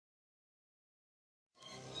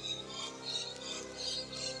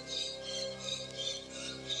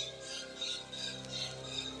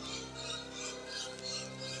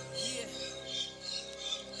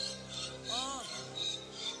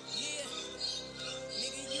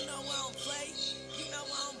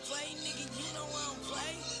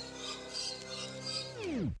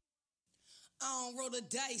the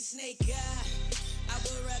dice, snake eye. I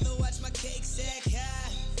would rather watch my cake stack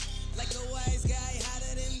high. Like a wise guy,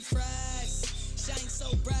 hotter than fries. Shine so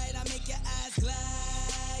bright, I make your eyes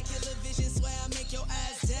glide. Killer vision, swear I make your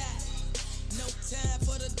eyes die. No time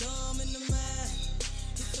for the dumb in the mind.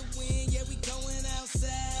 Hit the wind, yeah, we going outside.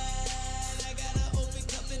 I got an open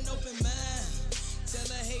cup and open mind. Tell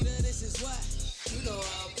a hater this is why. You know I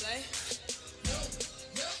don't play.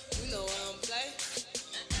 You know I don't play.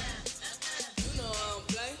 You know I don't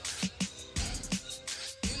play.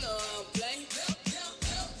 You know I don't play.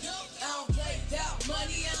 I don't play about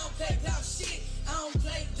money, I don't play about shit. I don't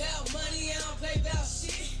play about money, I don't play about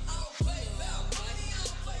shit. I don't play about money, I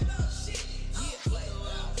don't play about shit. Yeah, play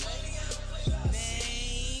about money, I don't play about shit.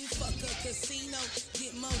 Man, fuck a casino,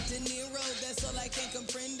 get more De Niro, that's all I can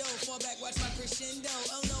comprendo. Fall back, watch my crescendo.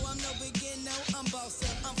 Oh no, I'm no beginner, I'm bossed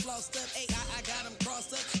up, I'm flossed up. Ay, I got them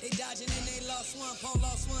crossed up, they dodging and they lost one. Paul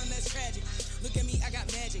lost one, that's tragic. Look at me, I got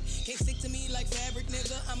magic. Can't stick to me like fabric,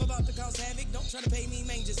 nigga. I'm about to cause havoc. Don't try to pay me,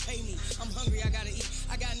 man, just pay me. I'm hungry, I gotta eat.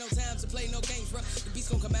 I got no time to play no games, bro. The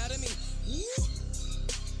beast gon' come out of me. Woo!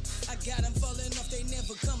 I got them falling off, they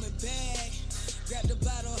never coming back. Grab the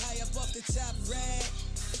bottle high up off the top rack.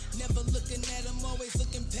 Never looking at them, always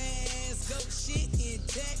looking past. Go shit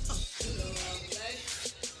intact. You know I don't play.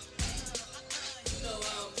 You know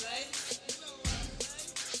I don't play.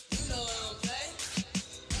 You know I don't play.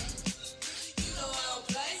 You know I don't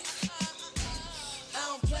play. I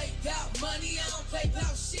don't play about money, I don't play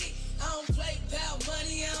about shit. I don't play about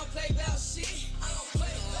money, I don't play about shit. I don't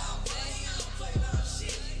play about money, I don't play about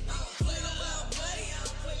shit. I don't play about money, I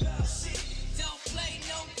don't play about shit. Don't play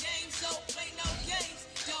no games, don't play no games.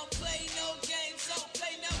 Don't play no games, don't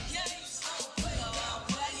play no games. I don't play about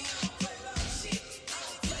money, I don't play about shit. I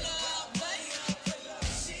don't play about money, I don't play about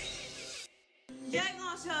shit. Jay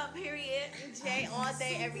gonna show up, period. Jay all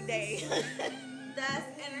day, every day. That's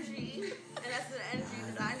energy, and that's the energy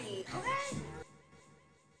that I need. Okay?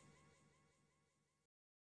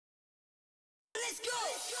 Let's go!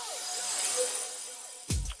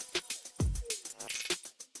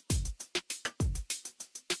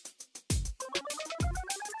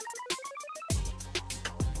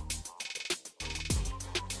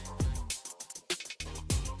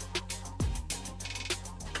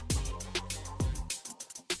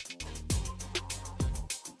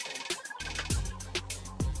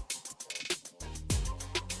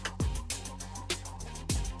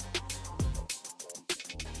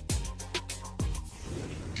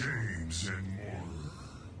 Games and more.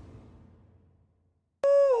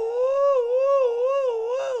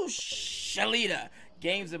 Shalita,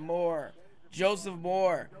 Games and More, Joseph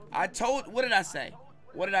Moore. What did I say?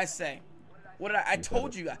 What did I say? I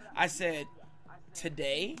told you, I said,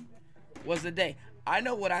 today was the day. I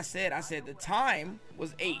know what I said. I said the time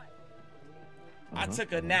was 8. I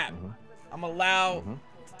took a nap. I'm allowed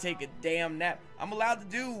to take a damn nap. I'm allowed to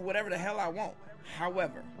do whatever the hell I want.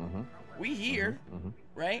 However, we here,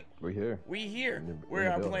 right? We're here. We here. We in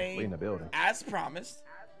the are building. playing We in the building. as promised.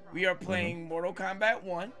 We are playing Mortal Kombat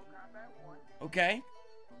 1. Okay?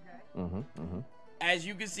 As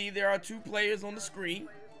you can see, there are 2 players on the screen.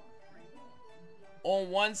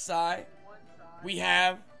 On one side, we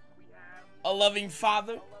have a loving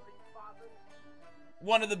father,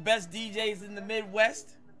 one of the best DJs in the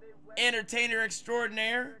Midwest, entertainer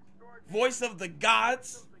extraordinaire, voice of the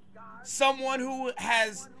gods, someone who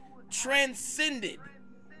has transcended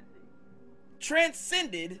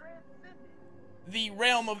the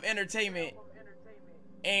realm of entertainment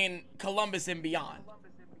in Columbus and beyond.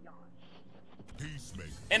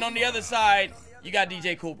 And on the other side, you got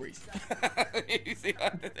DJ Coolbreeze. You see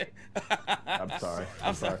I'm sorry.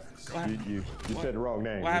 I'm sorry. You said the wrong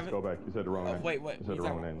name. What Let's happened? go back. You said the wrong name. Wait. You said the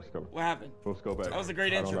wrong name. Let's go. What happened? Let's go back. That was a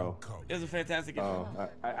great I don't intro. know. It was a fantastic intro.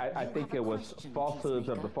 I think it was falsehoods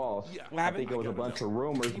of the false. What I happened? think it was a bunch of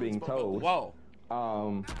rumors being told. Whoa.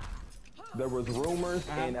 There was rumors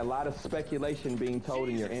and a lot of speculation being told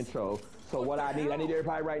in your intro. So what I need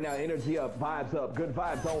everybody right now, energy up, vibes up, good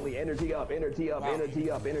vibes only, energy up, energy up, energy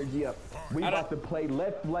up, energy up. We about to play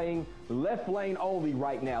left lane only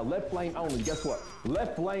right now. Left lane only. Guess what?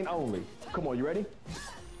 Left lane only. Come on, you ready?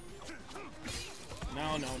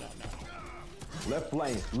 No. Left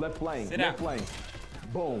lane, left lane, Sit left down. lane.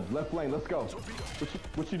 Boom, left lane, let's go.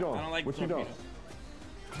 What you doing? I don't like what the you doing?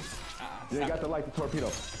 torpedo. You ain't got to like the torpedo.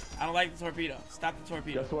 I don't like the torpedo. Stop the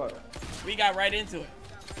torpedo. Guess what? We got right into it.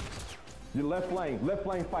 Your left lane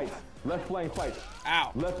fights. Left lane fights.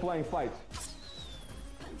 Ow. Left lane fights.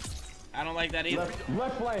 I don't like that either.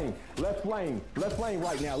 Left lane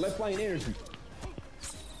right now. Left lane energy.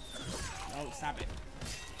 Oh, stop it.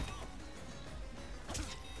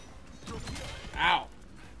 Ow.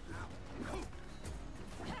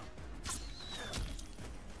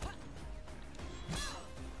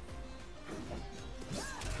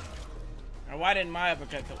 Now, why didn't my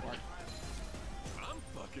uppercut work? I'm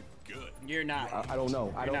fucking good. You're not. I don't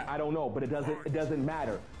know. I don't know. But it doesn't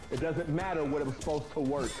matter. It doesn't matter what it was supposed to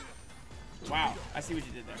work. Wow. I see what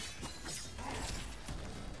you did there.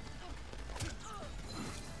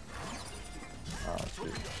 Oh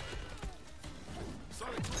shit.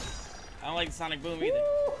 I don't like the Sonic Boom either.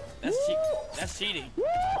 That's cheating. Woo!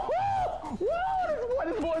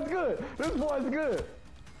 This boy's good. This boy's good.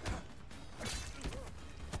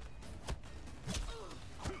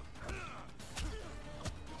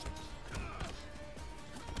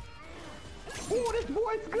 Ooh, this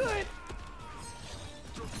boy's good.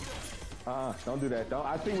 Don't do that. Don't.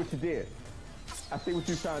 I see what you did. I see what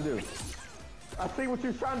you're trying to do. I see what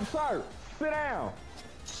you're trying to do. Sir, sit down.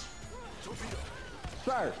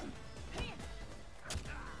 Sir.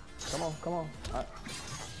 Come on, come on.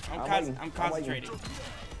 I'm concentrating.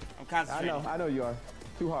 I'm concentrating. I know you are.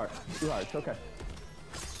 Too hard. Too hard. It's okay.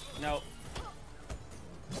 No.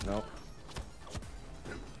 No.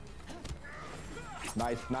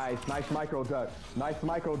 Nice micro duck. Nice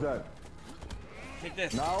micro duck. Take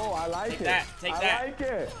this. No, I like Take it. that. Take that. I like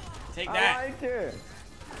it. Take that. I like it.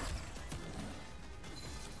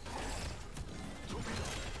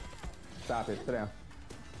 Stop it. Sit down.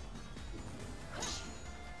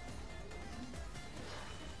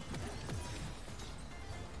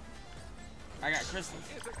 I got crystals.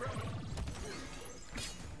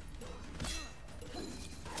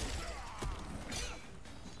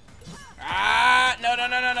 Ah, no.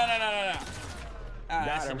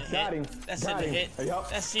 Got him. That shouldn't have hit. Yep.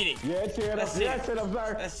 That's cheating. Yes, sir. That's Yes, cheating.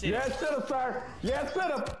 sir. That's cheating. Yes, sir. Yes,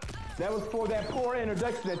 sir. That was for that poor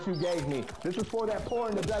introduction that you gave me. This is for that poor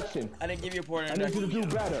introduction. I didn't give you a poor I introduction. need you to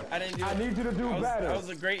do better. I didn't do I need you to do better. That was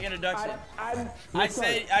a great introduction. I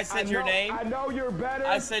said your name. I know you're better.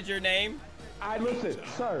 I said your name. Listen,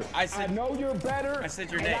 sir. I know you're better. I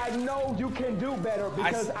said your name. And I know you can do better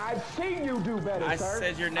because I've seen you do better, sir. I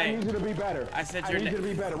said your name. I need you to be better. I said your name. I need you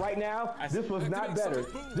to be better. Right now, this was not better.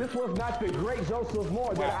 This was not the great Joseph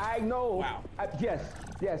Moore that I know. Wow.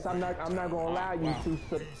 Yes. I'm not going to allow you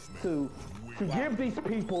to give these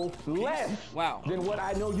people less than what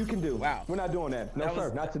I know you can do. Wow. We're not doing that. No,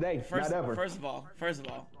 sir. Not today. Not ever. First of all,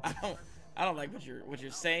 I don't like what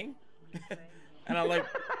you're saying. I don't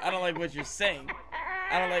like what you're saying.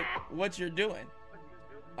 I don't like what you're doing.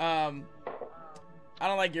 I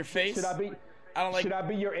don't like your face. Should I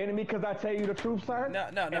be your enemy because I tell you the truth, sir? No.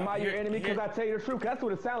 Am I your enemy because I tell you the truth? That's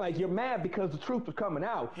what it sounds like. You're mad because the truth is coming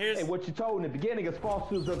out. And what you told in the beginning is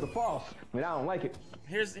falsehoods of the false. I mean, I don't like it.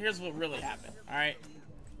 Here's what really happened. All right.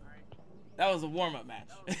 That was a warm-up match.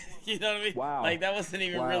 You know what I mean? Wow. Like that wasn't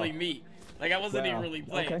even really me. Like I wasn't even really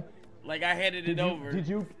playing. Okay. Like I handed it over. Did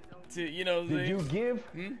you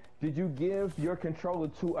give your controller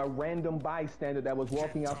to a random bystander that was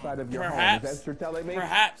walking outside of your home? Is that what you're telling me?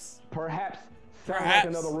 Perhaps. Sounds like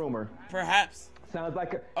another rumor. Perhaps. Sounds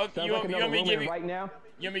like another rumor right now.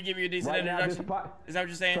 You want me to give you a decent introduction? Is that what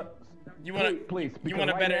you're saying? Please. You want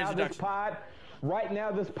a better introduction? Right now,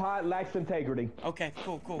 this pod lacks integrity. Okay,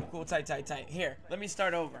 cool. Tight. Here, let me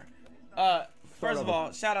start over. First of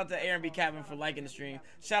all, shout out to Aaron B. Captain for liking the stream.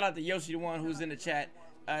 Shout out to Yoshi the One who's in the chat.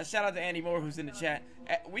 Shout out to Andy Moore who's in the chat.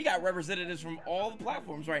 We got representatives from all the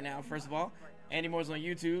platforms right now, first of all. Andy Moore's on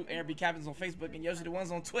YouTube, Aaron B. Captain's on Facebook, and Yoshi the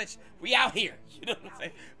One's on Twitch. We out here. You know what I'm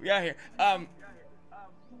saying? We out here.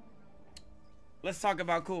 Let's talk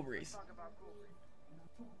about Coolbreeze.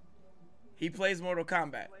 He plays Mortal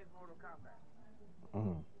Kombat.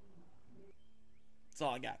 That's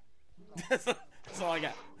all I got. That's all I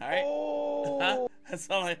got. All right? Oh. That's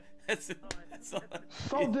all I.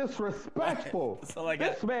 So disrespectful. That's all I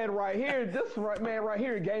got. This man right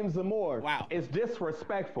here, Games and More. Wow. Is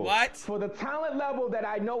disrespectful. What? For the talent level that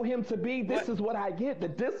I know him to be, this is what I get. The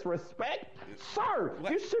disrespect. Sir,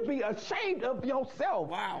 you should be ashamed of yourself.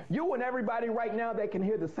 Wow. You and everybody right now that can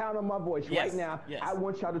hear the sound of my voice right now, I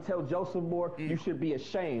want y'all to tell Joseph Moore you should be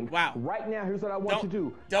ashamed. Wow. Right now, here's what I want you to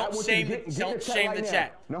do. Don't shame the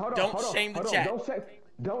chat. No, hold on. Don't shame the chat.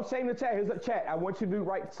 Don't shame the chat. Here's a chat. I want you to do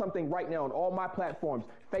something right now on all my platforms.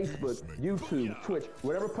 Facebook, YouTube, Twitch,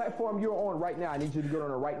 whatever platform you're on right now, I need you to get on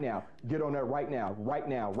there right now. Get on there right now. Right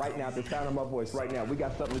now. At the sound of my voice right now. We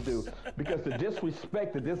got something to do. Because the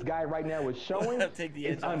disrespect that this guy right now is showing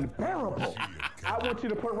is unbearable. I want you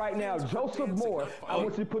to put right now, Joseph Moore, I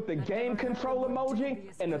want you to put the game control emoji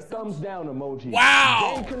and the thumbs down emoji.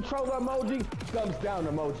 Wow. Game controller emoji, thumbs down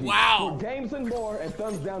emoji. Wow. For Games and More and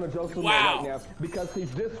thumbs down to Joseph Moore right now because he's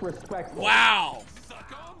disrespectful. Wow.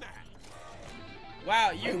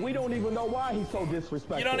 Wow, Hey, we don't even know why he's so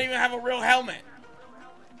disrespectful. you don't even have a real helmet.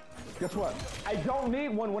 Guess what? I don't need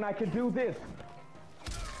one when I can do this.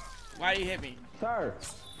 Why do you hit me? Sir.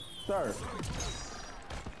 Sir.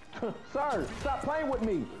 Sir, stop playing with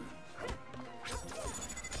me.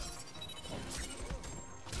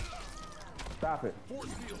 Stop it.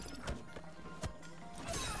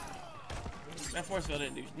 That force field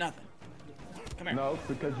didn't do nothing. Come here. No,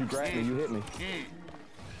 because you grabbed me, you hit me.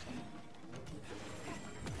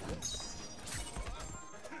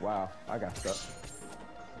 Wow, I got stuck.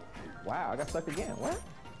 Wow, I got stuck again. What?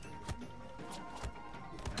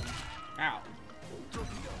 Ow.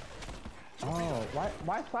 Oh,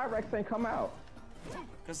 why Cyrex ain't come out?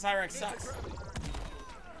 Because Cyrex sucks.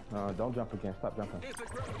 No, don't jump again. Stop jumping.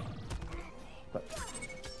 Stop.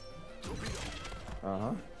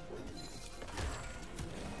 Uh-huh.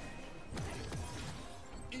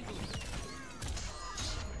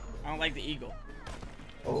 I don't like the eagle.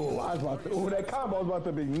 Oh, I was about to. Oh, that combo was about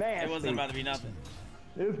to be nasty. It wasn't about to be nothing.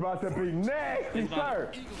 It's about to be nasty,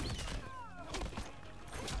 sir.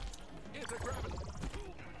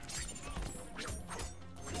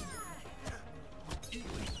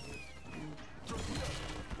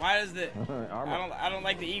 Why does the I don't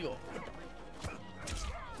like the eagle.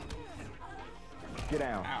 Get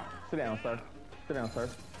down. Ow. Sit down, sir. Sit down, sir.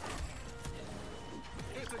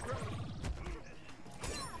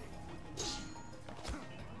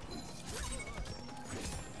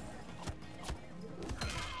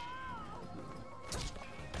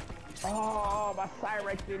 Oh, my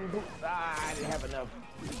Cyrex didn't boost. I didn't have enough.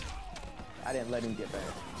 I didn't let him get back.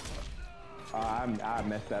 I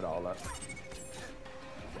messed that all up.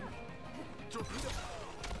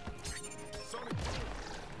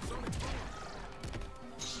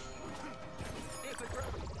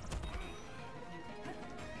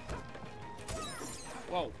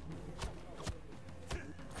 Whoa.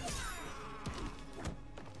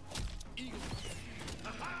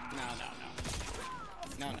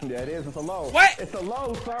 No. Yeah, it is. It's a low. What? It's a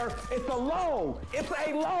low, sir. It's a low. It's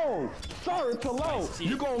a low. Sir, it's a low.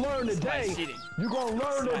 You're going to learn today. You're going to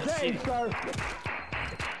learn today, sir.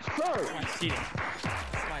 Sir. Somebody's cheating.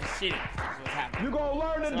 Somebody's cheating. That's what's happening. You're going to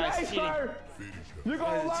learn today, Somebody's sir. You're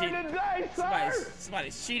going to learn today, sir.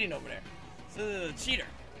 Somebody's cheating over there. This is a cheater.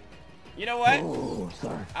 You know what? Oh,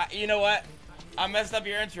 sir. You know what? I messed up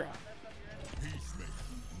your intro.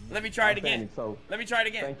 Let me try it again. So, let me try it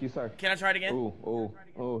again. Thank you, sir. Can I try it again?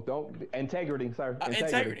 Ooh. Don't. Integrity, sir.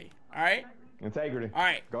 Integrity. All right? Integrity. All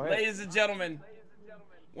right. Go ahead. Ladies and gentlemen,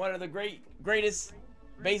 one of the greatest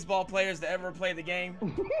baseball players to ever play the game.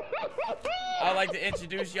 I'd like to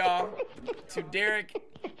introduce y'all to Derek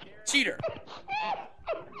Cheater.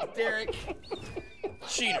 Derek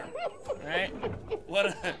Cheater. All right?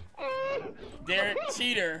 Derek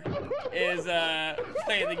Cheater is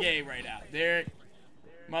playing the game right now. Derek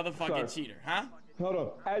motherfucking Cheater, huh? Hold on.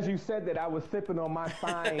 As you said that, I was sipping on my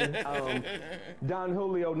fine Don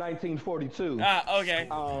Julio 1942. Okay.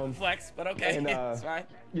 Flex, but okay. And, it's fine.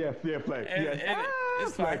 Yes, flex. Yes.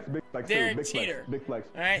 It's fine. Big flex. Derek Big Cheater. Flex. Big flex.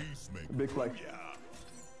 All right. Big flex.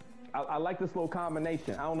 I like this little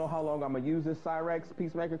combination. I don't know how long I'm going to use this Cyrex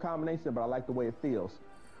Peacemaker combination, but I like the way it feels.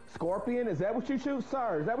 Scorpion, is that what you choose,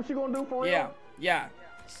 sir? Is that what you're going to do for real? Yeah.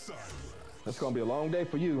 It's going to be a long day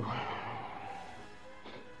for you.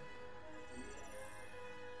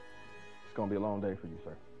 It's gonna be a long day for you,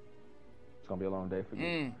 sir. It's gonna be a long day for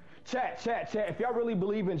you. Chat. If y'all really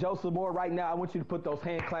believe in Joseph Moore right now, I want you to put those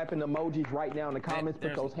hand clapping emojis right now in the comments.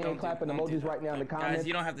 Put those hand clapping emojis right now in the comments. Guys,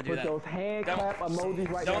 you don't have to do that. Put those hand clap emojis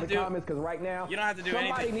right now in the comments, because right now you don't have to do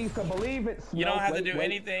anything. Somebody needs to believe it. You don't have to do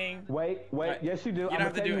anything. Wait. Yes, you do. You don't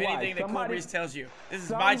have to do anything that Coolbreeze tells you. This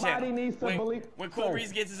is my channel. Somebody needs to believe. When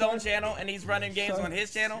Coolbreeze gets his own channel and he's running games on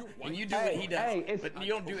his channel, and you do what he does, but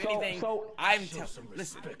you don't do anything. I'm telling.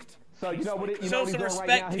 Listen. So you know what? You Show know what some he's doing respect,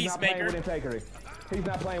 right now? He's not playing with integrity. He's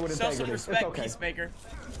not playing with integrity. Show some respect, okay. Peacemaker.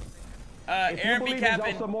 If Aaron B.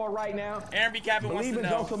 Captain. Joseph Moore right now. Aaron B. Captain wants to know.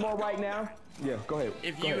 Believe in Joseph Moore right now. Yeah, go ahead.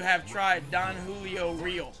 If you have tried Don Julio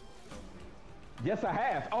Real. Yes, I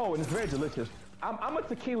have. Oh, and it's very delicious. I'm a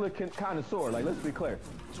tequila connoisseur. Like, let's be clear.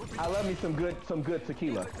 I love me some good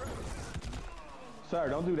tequila. Sir,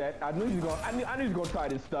 don't do that. I knew you was gonna try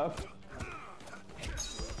this stuff.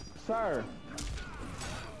 Sir.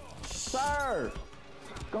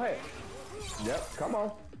 Go ahead. Yep, come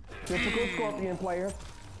on. Typical Scorpion player.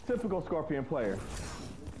 Typical Scorpion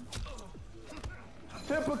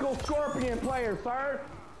player, sir.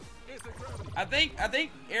 I think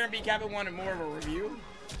Aaron B. Captain wanted more of a review.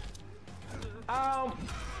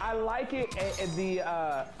 I like it. The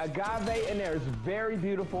agave in there is very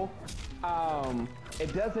beautiful.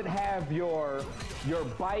 It doesn't have your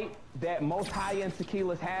bite that most high-end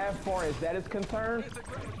tequilas have, far as that is concerned.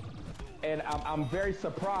 And I'm very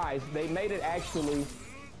surprised. They made it actually.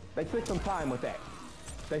 They took some time with that.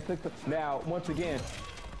 They took now once again,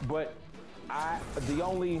 but hold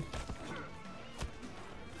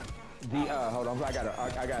on, I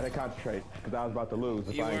gotta concentrate because I was about to lose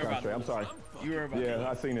if I didn't concentrate. I'm sorry. You were about to lose. lose.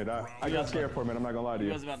 I seen it. I got scared for a minute. I'm not gonna lie to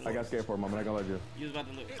you. I got scared for a moment. I'm not gonna lie to you. You was about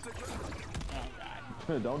to lose. Oh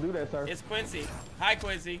God. Don't do that, sir. It's Quincy. Hi,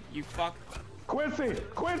 Quincy. You fuck. Quincy.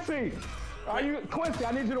 Are you Quincy?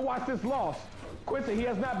 I need you to watch this loss. Quincy, he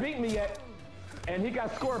has not beat me yet, and he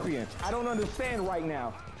got Scorpion. I don't understand right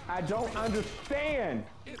now. I don't understand,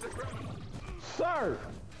 sir.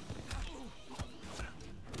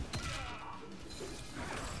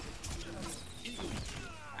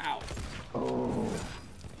 Ow. Oh.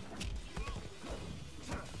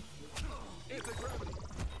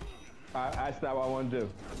 That's not what I want to do.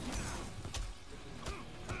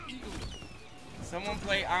 Someone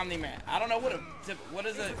play Omni-Man. I don't know what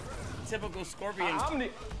is a typical Scorpion.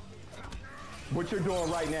 What you're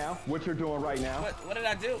doing right now. What you're doing right now. What did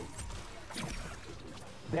I do?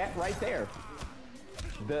 That right there.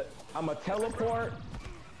 I'm a teleport.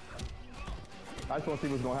 I just want to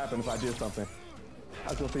see what's going to happen if I did something. I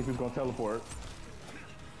just want to see if he's going to teleport.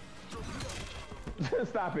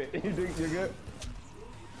 Stop it. You're good?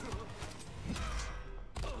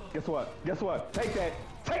 Guess what? Guess what? Take that.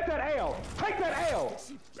 Take that L. Take that L.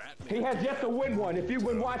 He has yet to win one. If you've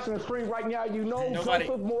been watching the stream right now, you know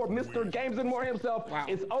Joseph Moore, Mr. Games and More himself,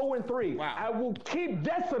 is 0-3. Wow. I will keep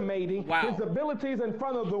decimating his abilities in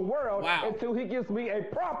front of the world until he gives me a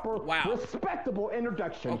proper, respectable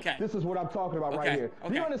introduction. Okay. This is what I'm talking about right here.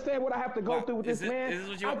 Do you understand what I have to go through with this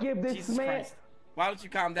man? I give this Jesus man. Christ. Why don't you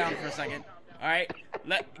calm down for a second? All right.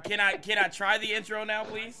 Can I try the intro now,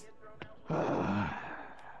 please?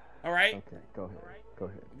 All right. Okay. Go ahead. Go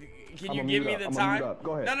ahead. Can you give me the time?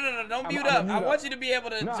 Go ahead. No, don't mute up. I want you to be able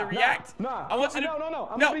to react. I want you to.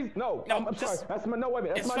 No. I'm sorry. That's my wait a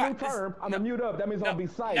minute. That's my new term. I'm gonna mute up. That means I'll be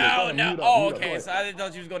silent. No. Oh, okay. So I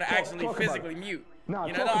thought you was gonna actually physically mute. No,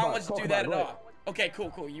 I don't want you to do that at all. Okay,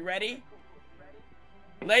 cool. You ready?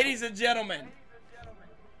 Ladies and gentlemen,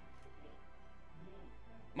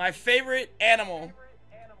 my favorite animal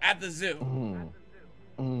at the zoo,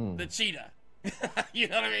 the cheetah. You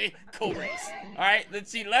know what I mean? Coolbreeze. All right,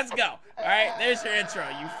 let's see. Let's go. All right, there's your intro,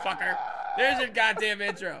 you fucker. There's your goddamn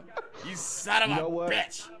intro. You son of a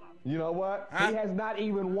bitch. You know what? Huh? He has not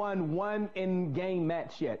even won one in-game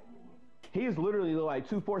match yet. He's literally like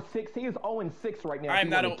 2-4-6. He is 0-6 right now. I'm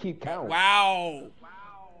not a keep count. Wow.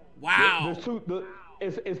 There's two.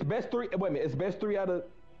 It's best three. Wait a minute. It's best 3 out of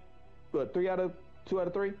what? 2 out of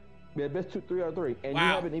 3. Yeah, best 3 out of 3. And you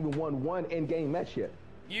haven't even won one in-game match yet.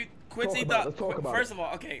 Quincy thought. Let's talk about first of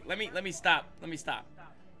all, okay. Let me stop.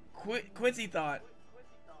 Quincy thought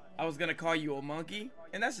I was gonna call you a monkey,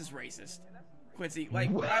 and that's just racist. Quincy, like.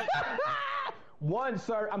 One,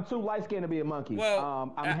 sir, I'm too light-skinned to be a monkey.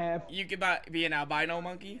 Well, I'm half. You could be an albino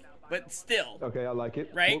monkey, but still. Okay, I like it.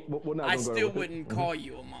 Right? I still wouldn't call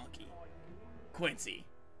you a monkey, Quincy.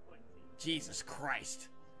 Jesus Christ.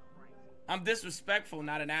 I'm disrespectful,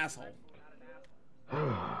 not an asshole.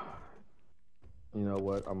 You know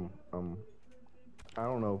what? I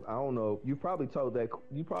don't know. You probably told that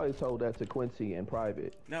to Quincy in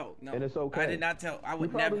private. No. And it's okay. I did not tell. I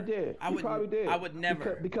would you never. Probably did. I would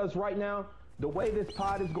never. Because right now, the way this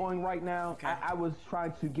pod is going right now, I was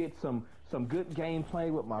trying to get some good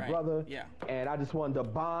gameplay with my brother. Yeah. And I just wanted to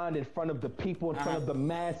bond in front of the people, in front of the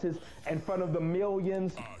masses, in front of the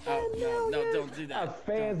millions. No, don't do that. Of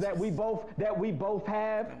fans that we both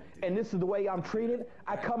have. And this is the way I'm treated.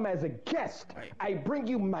 I come as a guest. Right. I bring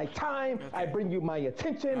you my time. Okay. I bring you my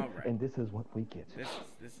attention. Right. And this is what we get.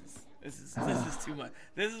 This is too much.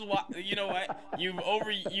 This is what you know what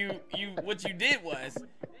what you did was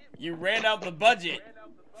you ran out the budget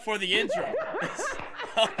for the intro.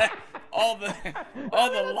 all the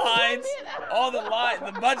lines,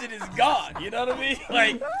 the budget is gone. You know what I mean?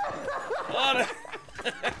 Like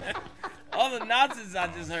all the nonsense I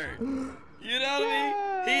just heard. You know what I mean?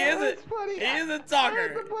 He is a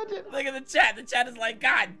talker. Look at the chat. The chat is like,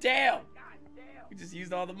 God damn. We just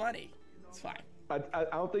used all the money. It's fine. I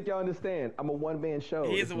don't think y'all understand. I'm a one-man show.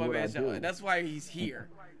 He is a one-man show. That's why he's here.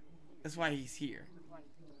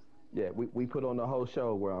 Yeah, we put on the whole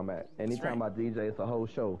show where I'm at. Anytime I DJ, it's a whole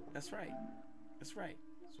show. That's right. That's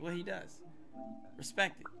what he does.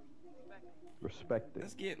 Respect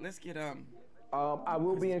it. Let's get I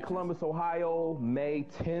will be in Columbus, Ohio, May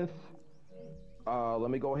 10th. Let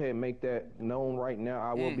me go ahead and make that known right now.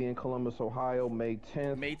 I will be in Columbus, Ohio, May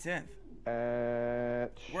 10th. May 10th.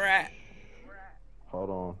 at. Where at? Hold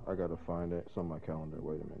on, I gotta find it. It's on my calendar.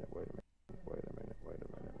 Wait a minute.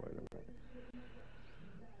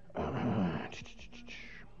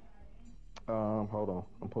 Hold on.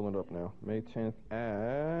 I'm pulling it up now. May 10th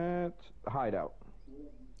at Hideout.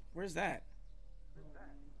 Where's that?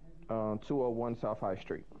 201 South High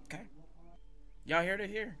Street. Okay. Y'all heard it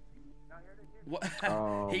here. What?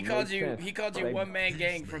 He May called you. 10th. He called you one man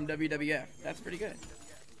gang from WWF. That's pretty good.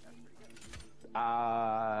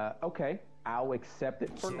 Okay. I'll accept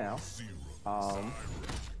it for now.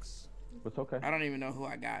 It's okay. I don't even know who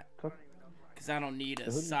I got. Cause I don't need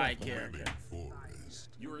a side character.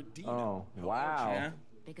 You're a demon. Oh, wow. Yeah.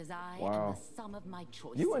 Because I am Wow. the sum of my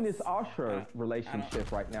choices. You and this Usher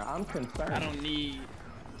relationship right now. I'm concerned. I don't need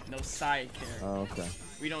no side character. Oh, okay.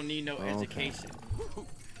 We don't need no education.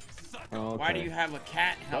 Okay. Why do you have a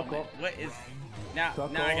cat helmet? What is? Now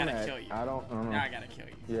I gotta kill you. I don't know. Now I gotta kill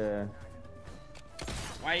you. Yeah.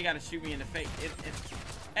 Why you gotta shoot me in the face?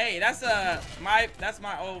 Hey, that's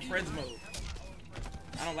my old friend's move.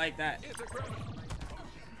 I don't like that.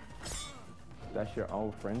 That's your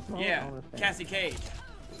old friend's mom? Yeah, Cassie Cage.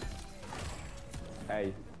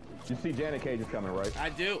 Hey, you see Janet Cage is coming, right? I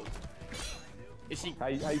do. Is she? How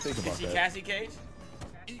you think about Is she that? Cassie Cage?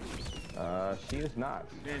 She is not.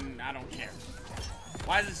 Then I don't care.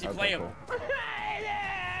 Why isn't she playable? Cool.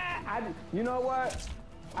 You know what?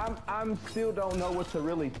 I'm still don't know what to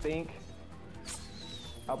really think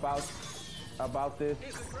about this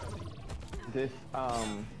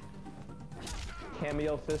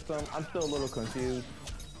cameo system. I'm still a little confused.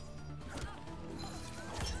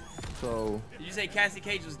 So. Did you say Cassie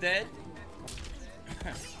Cage was dead?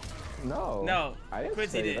 No. No. I didn't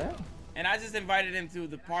Quincy say did. that. And I just invited him to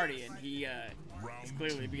the party, and he is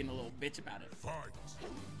clearly being a little bitch about it.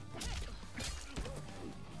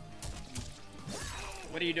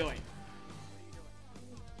 What are you doing?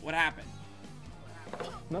 What happened?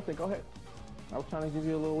 Nothing. Go ahead. I was trying to give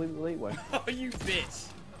you a little leeway. Oh, you bitch.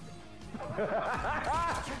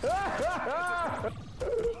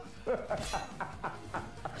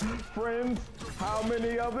 Friends, how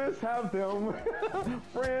many of us have them?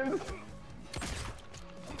 Friends,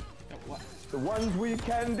 What? the ones we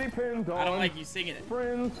can depend on. I don't like you singing it.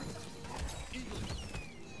 Friends.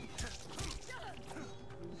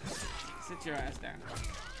 Sit your ass down.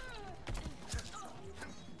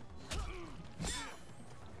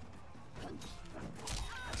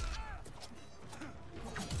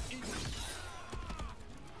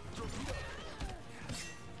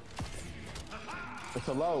 It's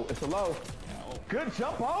a low. It's a low. No. Good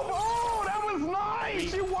jump over. Oh, that was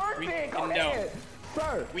nice. You worked it. Go ahead.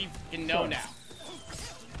 Sir. We can know now.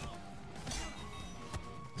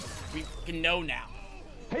 We can know now.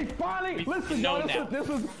 He finally, We listen, know y'all, now. this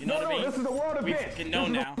is, You know what I mean? this is a world We event. fucking know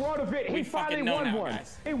this now. is a world event. We He finally fucking know won now, one.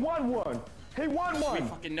 guys. He won one. He won We one.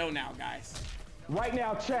 fucking know now, guys. Right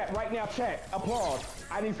now, chat. Right now, chat. Applause.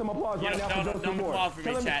 I need some applause right now for Joseph Don't Moore. applaud for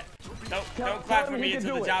Tell me, him- chat. Don't tell clap him for he me can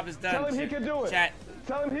until do the it. job is done. Tell him he can do it. Chat.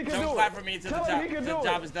 Tell him he can do it. Don't clap for me until the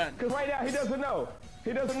job is done. Because right now he doesn't know.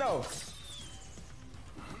 He doesn't know.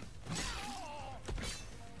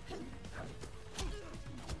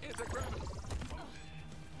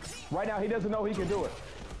 Right now he doesn't know he can do it.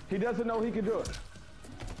 He doesn't know he can do it.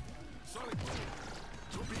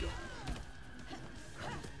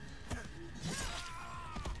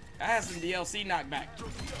 I had some DLC knockback.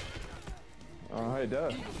 It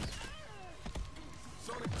does.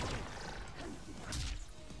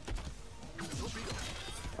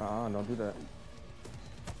 Don't do that.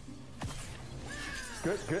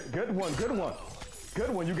 Good one. Good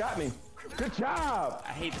one. You got me. Good job.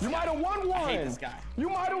 I hate this You guy. might have won one. I hate this guy. You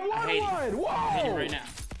might have won I hate one. him. Whoa. I hate him right now.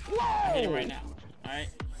 Whoa. I hate him right now. All right.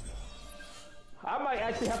 I might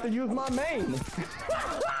actually have to use my main.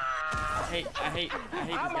 I hate this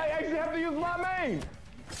I might guy. actually have to use my main.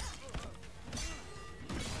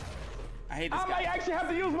 I hate this I might guy. actually have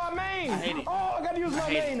to use my main. I hate it. Oh, I gotta use my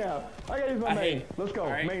hate main it. now. I gotta use my I hate main. it. Let's go. All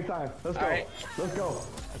right. Main time. Let's All go. right. Let's go.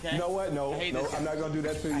 Okay. You know what? No, I hate no, this guy. I'm not gonna do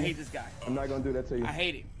that to you. I hate this guy. I'm not gonna do that to you. I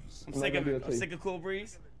hate him. I'm not sick gonna of do him. that to I'm you. sick of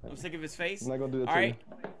Coolbreeze. I'm sick of his face. I'm not gonna do that All to right.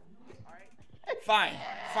 Fine.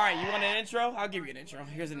 Fine. You want an intro? I'll give you an intro.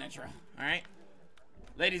 Here's an intro. All right.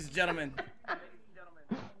 Ladies and gentlemen,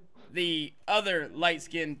 the other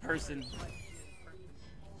light-skinned person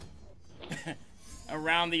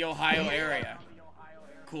around the Ohio area,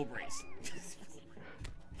 Coolbreeze.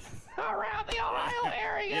 Around the Ohio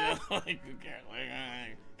area. You know, like, who cares?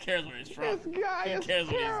 Like, who cares where he's from? This guy Who is cares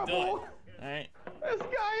what he's doing? terrible. All right. This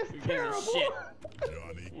guy is Who gives a terrible.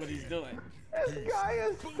 shit what he's doing? This guy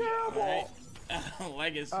is All terrible. right. I don't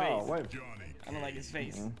like his face. Oh, wait. I don't like his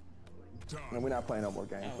face. No, we're not playing no more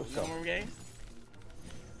games. Let's No go. more games?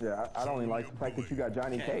 Yeah, I don't even like the fact that you got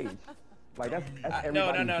Johnny Okay. Cage. Like that's No.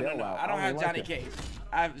 everybody's jail out. I don't have even Johnny like it. Cage.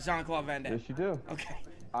 I have Jean-Claude Van Damme. Yes, you do. Okay.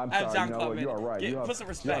 I'm I have sorry. Jean-Claude Van You are Damme. right. Put some You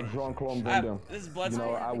respect. have Jean-Claude I Van have- Damme. This is blood. You know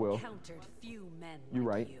what? I will. Encountered few men You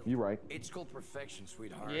like right. you. You right. It's called perfection,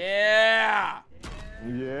 sweetheart. Yeah.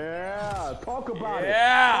 Yeah. Talk about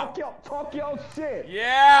Yeah. it. Talk your shit.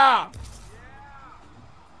 Yeah.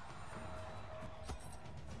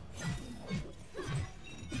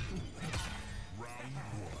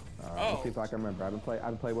 Let's see if I can remember. I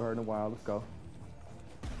haven't played with her in a while. Let's go.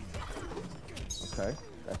 Okay,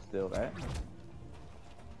 that's still that.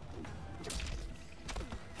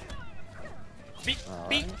 Beat. All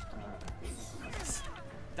Beat. right.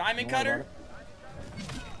 Diamond Don't worry cutter.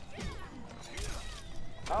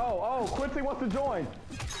 about it. Oh, Quincy wants to join.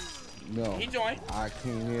 No, He joined. I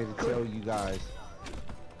came here to tell you guys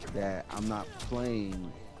that I'm not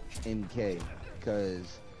playing MK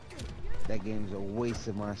because that game's a waste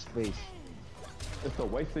of my space. It's a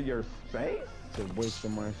waste of your space? It's a waste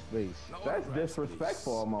of my space. That's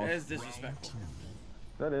disrespectful almost. That is disrespectful.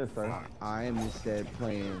 That is, sir. I am instead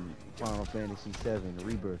playing Final Fantasy VII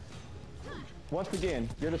Rebirth. Once again,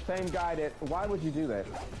 you're the same guy that. Why would you do that?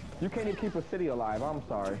 You can't even keep a city alive. I'm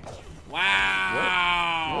sorry.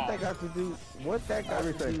 Wow. What that got to do? What that got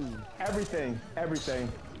to do? Everything.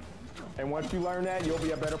 And once you learn that, you'll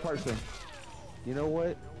be a better person. You know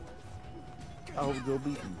what? I hope you'll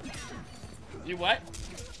beat me. You what?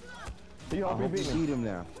 You I hope you hope you beat me. beat him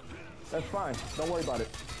now. That's fine. Don't worry about it.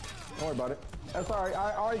 Don't worry about it. That's all right.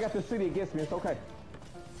 I already got the city against me. It's okay.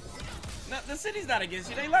 No, the city's not against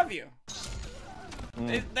you. They love you.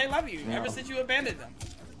 They love you ever since you abandoned them.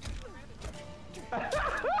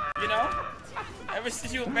 You know? Ever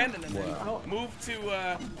since you abandoned them. They moved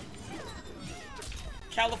to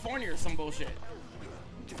California or some bullshit.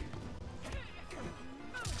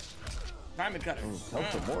 Diamond cutter.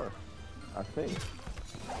 That's some more. I think.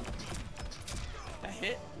 That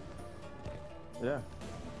hit? Yeah.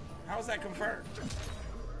 How was that confirmed?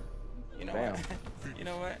 You know Damn. what? You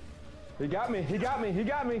know what? He got me.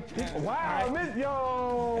 Yeah. Wow, All right.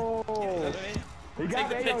 yo. He got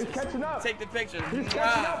me. Yo, he's catching up. Take the picture. He's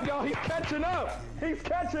catching up, yo. He's catching up. Look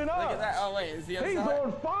at that. Oh, wait. Is the other He's side?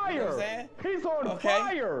 on fire. You know what I'm saying? He's on Okay.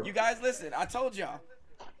 fire. You guys listen. I told y'all.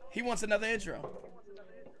 He wants another intro.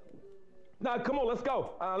 Nah, come on, let's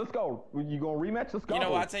go. Let's go. You gonna rematch? Let's go. You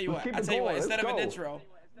know what? I tell you Let's what. keep I it tell you what. going. Instead of Let's an go. intro,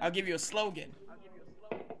 I'll give you a slogan.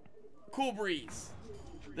 Coolbreeze,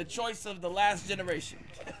 the choice of the last generation.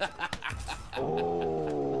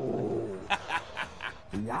 Oh.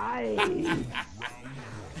 Yikes.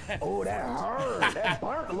 Oh, that hurt. That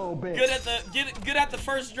burnt a little bit. Good at the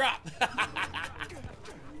first drop.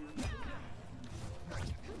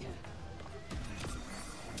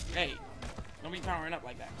 Hey, don't be powering up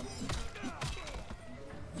like that.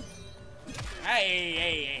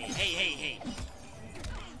 Hey.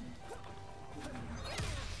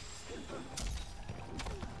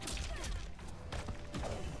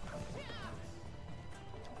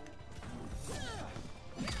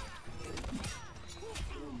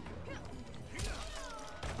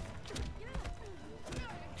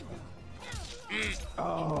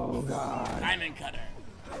 Oh, God. Diamond cutter.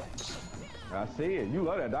 I see it. You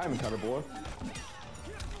love that diamond cutter, boy.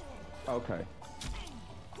 Okay.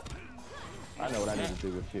 I know what I need to do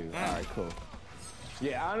with you. All right, cool.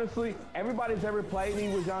 Yeah, honestly, everybody's ever played me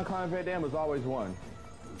with Jean-Claude Van Damme has always won.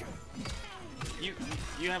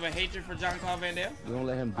 You have a hatred for Jean-Claude Van Damme? You don't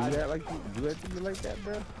let him do that like do that to you like that,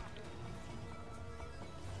 bro?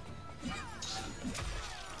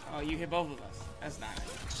 Oh, you hit both of us. That's not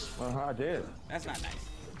nice. I did. That's not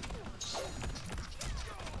nice.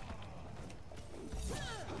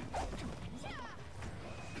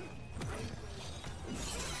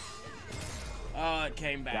 Oh, it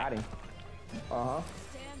came back. Got him.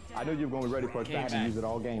 I knew you were going to be ready for it. I had to use it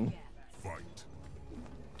all game.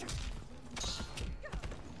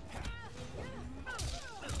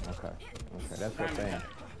 Okay. That's your thing.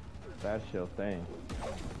 That's your thing.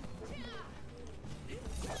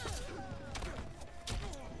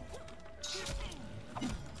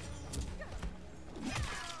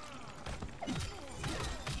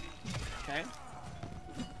 Okay.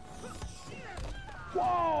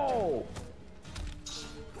 Whoa!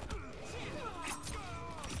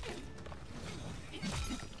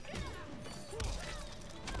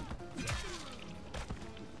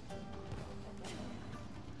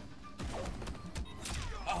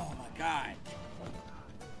 Oh my God.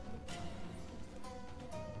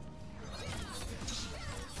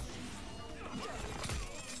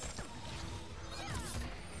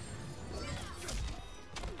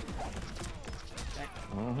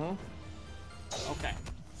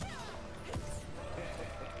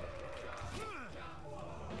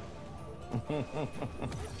 Oh,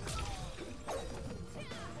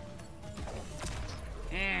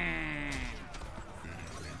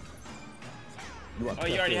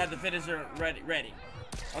 you already had the finisher ready.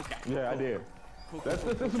 Okay. Yeah, I did. Cool,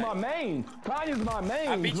 This is my main. Tanya's my main.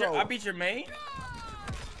 I beat your main.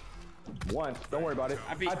 Once. Don't worry about it.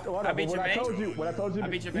 I beat your main. What I told you. I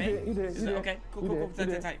beat your main. You did. Okay. Cool.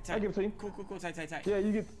 Tight. I give it to you. Cool. Tight. Yeah,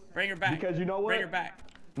 you get. Bring her back. Because you know what? Bring her back.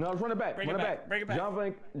 No, run it back. Bring it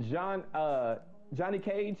back. Johnny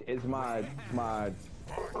Cage is my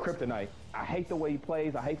kryptonite. I hate the way he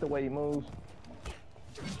plays. I hate the way he moves.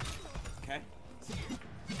 Okay.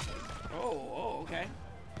 Oh, okay.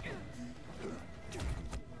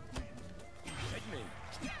 Take me.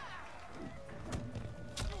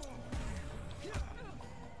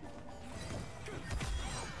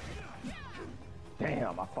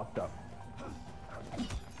 Damn, I fucked up.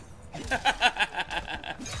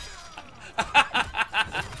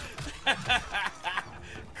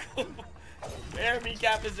 Jeremy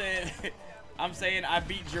Cap is in. I'm saying I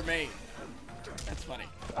beat Jermaine. That's funny.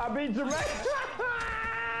 I beat Jermaine.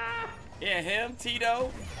 Yeah, him,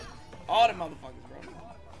 Tito, all the motherfuckers, bro.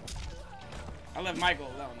 I left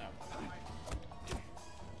Michael alone though.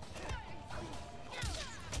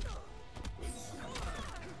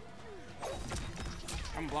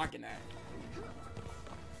 I'm blocking that.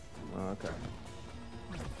 Okay.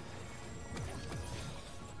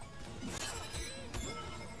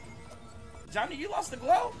 Johnny, you lost the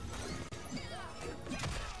glow?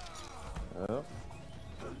 Yep.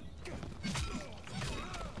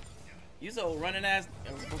 You so running ass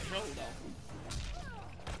patrol though.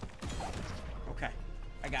 Okay,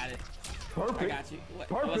 I got it. Perfect. I got you. What?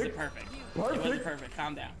 Perfect. It wasn't perfect. Perfect. It wasn't perfect.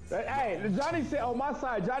 Calm down. Hey, Johnny said on my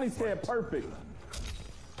side. Johnny said perfect.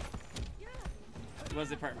 It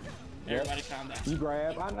wasn't perfect. Everybody calm down. You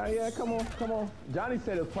grab. I know. Yeah, come on. Johnny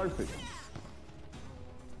said it's perfect.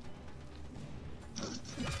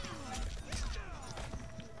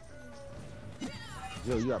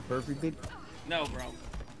 Yo, you got perfect, bitch? No, bro.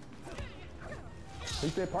 He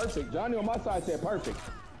said perfect. Johnny on my side said perfect.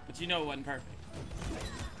 But you know it wasn't perfect.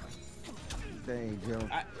 Dang, Joe.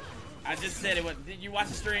 I just said it was. Did you watch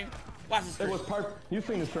the stream? Watch the stream. It was perfect. You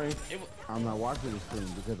seen the stream. I'm not watching the stream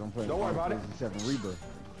because I'm playing Don't worry about it. Final Fantasy VII Rebirth.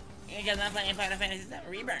 Because I'm playing Final Fantasy VII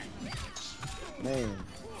Rebirth. Man, you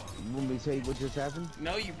want me to tell you what just happened?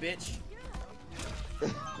 No, you bitch.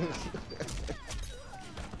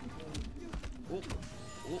 Ooh.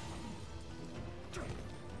 Ooh.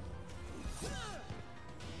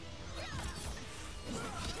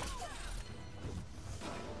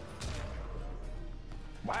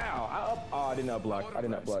 Wow, oh, I did not block. I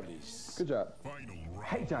did not block. Good job.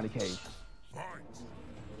 Hey, Johnny Cage.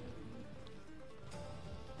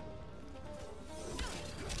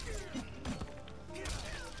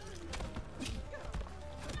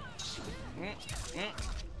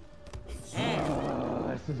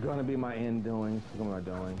 This is gonna be my end doing. This is gonna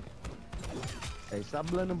be my doing. Hey, stop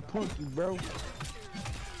letting them punk you, bro.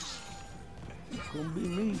 It's gonna be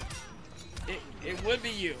me. It would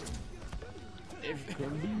be you.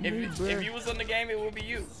 If you was in the game, it would be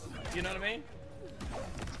you. You know what I mean?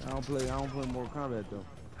 I don't play Mortal Kombat though.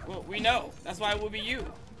 Well, we know. That's why it would be you.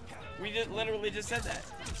 We just literally just said that.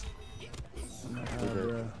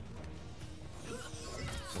 Mortal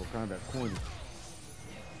Kombat corny.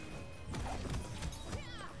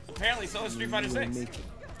 Apparently, so is Street Fighter 6. Yeah,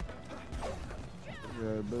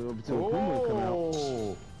 but until Kuma come out,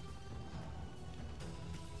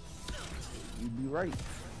 you'd be right.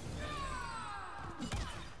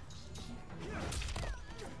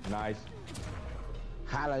 Nice.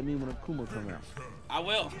 Highlight me when Akuma come out. I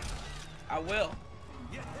will.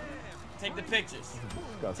 Take the pictures.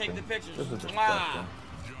 Disgusting. Take the pictures. This is disgusting. Mwah.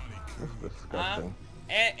 This is disgusting.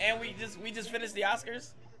 And we just finished the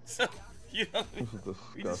Oscars. So you know This is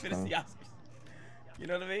disgusting. we just finished the Oscars. You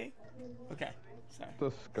know what I mean? Okay. Sorry.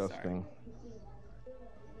 Disgusting.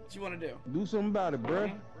 What you want to do? Do something about it,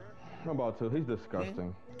 bruh. I'm about to. He's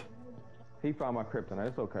disgusting. He found my kryptonite.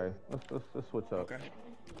 It's okay. Let's switch up. Okay.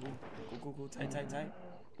 Cool. Tight.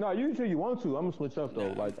 No, usually you want to. I'm gonna switch up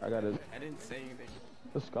though. No. Like I gotta. I didn't say anything.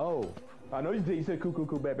 Let's go. I know you did. You said cool,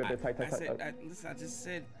 bad, tight. Listen, I just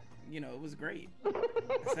said, you know, it was great. I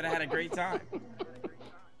said I had a great time.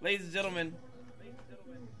 Ladies and gentlemen,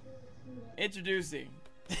 introducing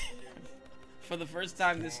for the first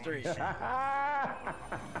time this stream,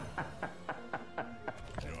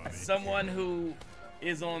 someone who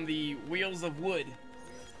is on the wheels of wood.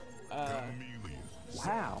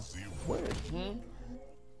 Wow. Word.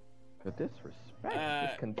 The disrespect. Right,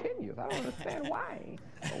 this continues. I don't understand why.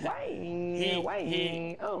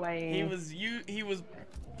 He was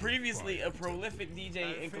previously a prolific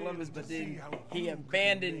DJ in Columbus, but then he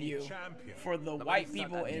abandoned you for the white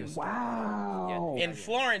people in in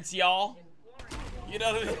Florence, y'all. You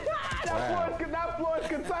know what I mean? Not Florence,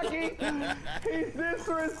 Kentucky. He's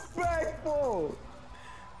disrespectful.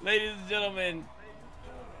 Ladies and gentlemen,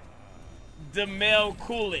 Demel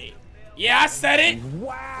Cooley. Yeah, I said it.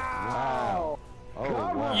 Wow. Oh,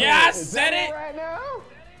 wow. Yeah, I said it. Right now?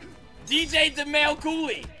 DJ Demel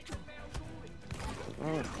Cooley.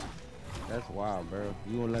 That's wild, bro.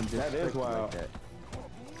 You won't let him That is wild. like that.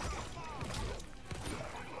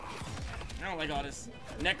 I don't like all this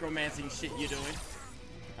necromancing shit you're doing.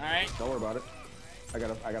 All right. Don't worry about it. I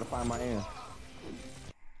gotta find my end.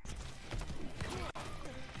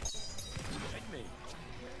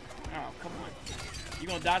 Oh, come on. You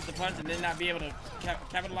gonna dodge the punch and then not be able to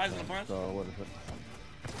capitalize on the punch? So what is it?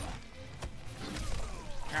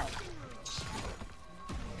 Ow.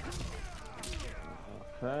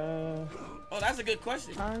 Okay. Oh, that's a good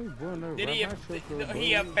question. Did Did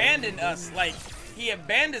he abandon us? Like, he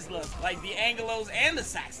abandons us, like the Anglos and the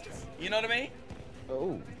Saxons. You know what I mean?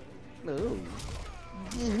 Oh. No.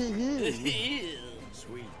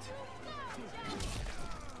 Sweet.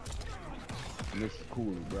 Mr.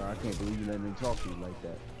 Cooley, bro. I can't believe you letting him talk to you like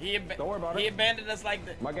that. Don't worry about He it. abandoned us like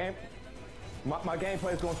the. My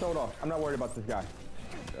gameplay is gonna show it off. I'm not worried about this guy.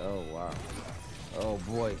 Oh, wow. Oh,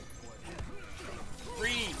 boy.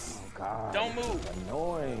 Freeze. God, Don't move.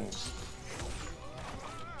 Annoying.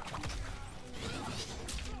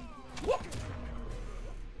 Whoop.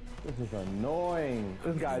 This is annoying.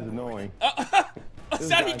 This guy's annoying.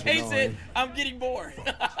 Sonny guy's K said, annoying. I'm getting bored.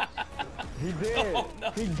 He did. Oh,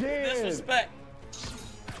 no. He did. Disrespect.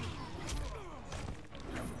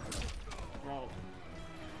 Bro.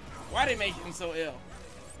 Why they make him so ill?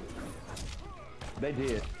 They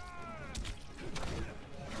did.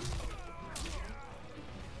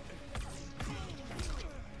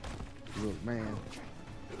 Look, man.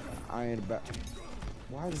 I ain't about.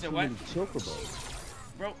 Why is said so what? many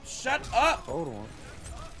chocobos? Bro, shut up. Hold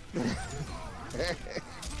on.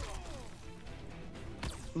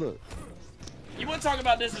 Look. You want to talk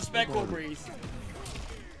about disrespect, Coolbreeze?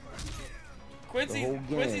 whole game.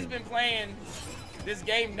 Quincy's been playing this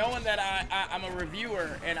game knowing that I'm a reviewer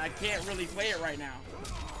and I can't really play it right now.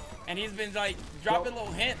 And he's been like dropping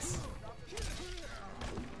little hints.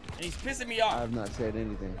 And he's pissing me I off. have not said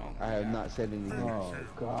anything. Oh, I have not said anything. Oh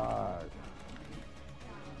God.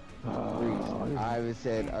 Reese, I haven't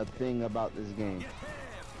said a thing about this game.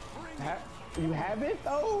 You haven't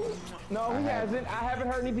though? No, he hasn't. I haven't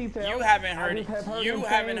heard any details. You haven't heard I it. just have You him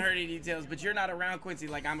haven't saying- heard any details, but you're not around Quincy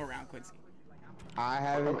like I'm around Quincy. I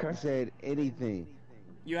haven't Okay. said anything.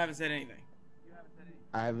 You haven't said anything.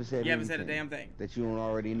 I haven't said You haven't said a anything damn thing. that you don't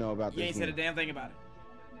already know about You this ain't game. said a damn thing about it.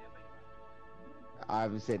 I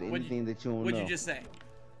haven't said What'd anything that you don't What'd know. you just say?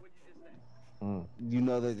 You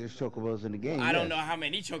know that there's chocobos in the game. I don't yes. know how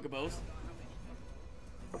many chocobos.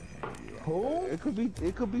 Who? It could be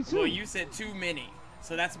two. Well, you said too many.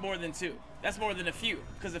 So that's more than two. That's more than a few.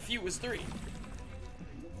 Because a few is three.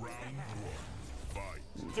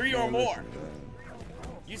 Three or Man, more. listen, man.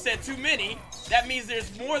 You said too many. That means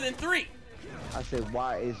there's more than three. I said,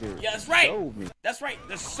 why is there Yeah, that's right. so many? That's right.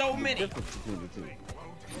 There's so Big many. difference between the two.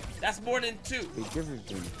 That's more than two. Big difference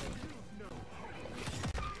between the two.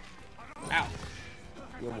 Ow.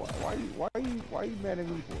 Yeah, why you mad at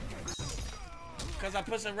me for? Because I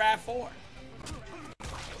pushed a RAV4.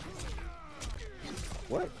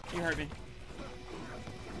 What? You heard me.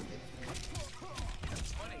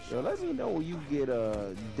 Yo, let me know when you get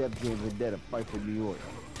Def Jam Vendetta fight for New York.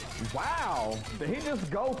 Wow. Did he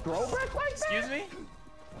just go throwback like that? Excuse me?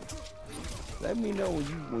 Let me know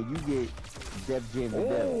when you get Def Jam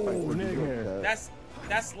Vendetta fight for New nigga. York.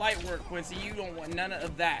 That's light work, Quincy. You don't want none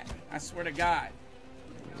of that. I swear to God.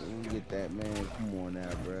 You get that, man. Come on now,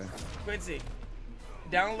 bruh. Quincy,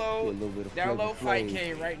 Get a download little bit of download Flavor Fight Flav.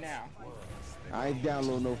 K right now. I ain't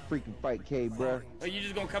downloading no freaking Fight K, bruh. Are you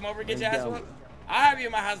just gonna come over and get I'm your ass down. whooped? I'll have you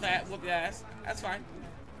in my house to whoop your ass. That's fine.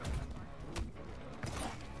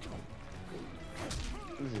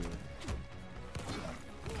 Listen.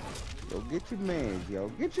 Yo, get your mans, yo.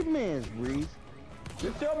 Get your mans, Breeze.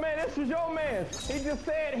 This your man. This was your man. He just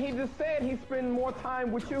said he spend more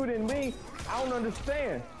time with you than me. I don't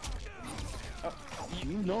understand.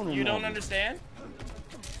 You know them You don't already. understand?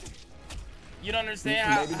 You don't understand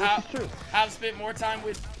Maybe this is true. how I've spent more time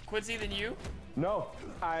with Quincy than you? No,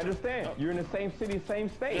 I understand. You're in the same city, same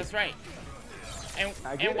state. That's right. And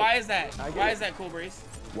I get why it. is that? I get Why it. is that, Coolbreeze?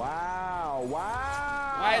 Wow.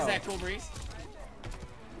 Wow. Why is that, Coolbreeze?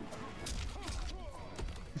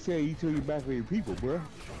 say you turn your back on your people, bro.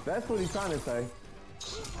 That's what he's trying to say.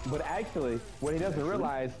 But actually, what he doesn't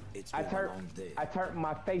realize, I turn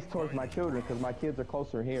my face towards my children because my kids are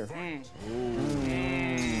closer here.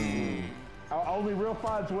 Only real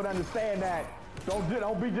fathers would understand that. Don't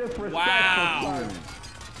be disrespectful. Wow.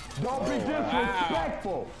 Don't be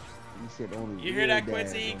disrespectful. You said only. You hear that,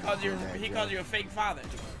 Quincy? He calls you a fake father.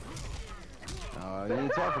 You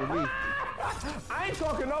ain't talking to me. I ain't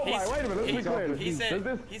talking to nobody. Wait a minute, let's be clear. He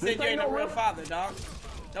said you ain't a real father, dog.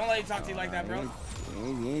 Don't let him talk to you like that, bro.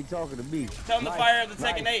 He ain't talking to me. Tell him to fire up the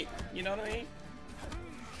Tekken 8. You know what I mean?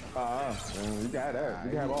 You got that.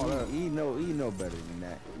 You have all that. He know better than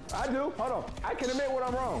that. I do. Hold on. I can admit when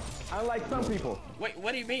I'm wrong. Unlike some people. Wait,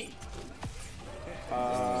 what do you mean?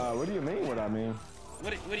 What do you mean what I mean?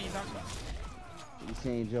 What are you talking about? He's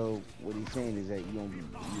saying, Joe, what he's saying is that you don't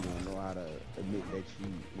know how to admit that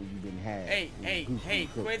you've been had. Hey,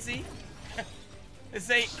 Quincy. This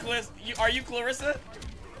ain't Clarissa. Are you Clarissa?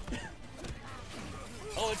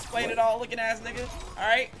 Oh, explain it all, looking ass nigga. All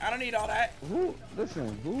right, I don't need all that. Who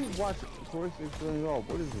watched Clarissa Explain It All?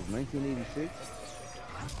 What is this, 1986?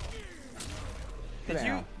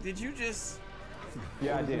 Did you just?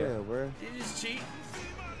 Yeah, I did. Yeah, bro. Did you just cheat?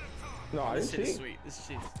 No, I This didn't shit is cheat. sweet. This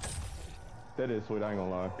shit. That is sweet. I ain't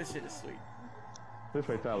gonna lie. This shit is sweet. This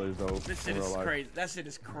fatality is dope. This shit in is real life. crazy. That shit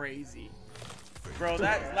is crazy. Bro,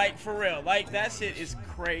 that, like, for real, like, that shit is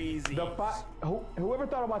crazy. Whoever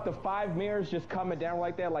thought about the 5 mirrors just coming down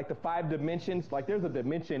like that, like the 5 dimensions, like there's a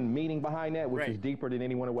dimension meaning behind that, which is deeper than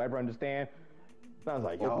anyone will ever understand. Sounds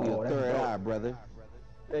like, Open your third eye, brother.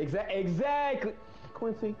 Exactly.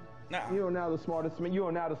 Quincy, Nah. you are now the smartest man. You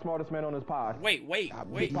are now the smartest man on this pod. Wait.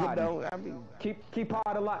 Keep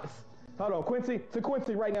pod alive. Hold on, Quincy. To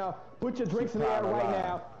Quincy right now. Put your drinks in the air right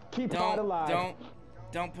now. Keep pod alive.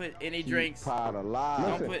 Don't put any drinks. Pod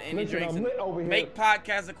alive. Don't put any drinks in. Over here. Make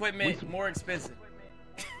podcast equipment more expensive.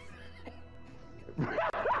 Who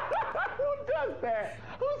does that?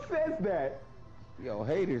 Who says that? Yo,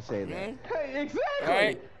 haters say that. Hey, exactly. All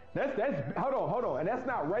right. That's hold on, and that's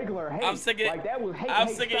not regular hate. I'm sick of like that was hate. I'm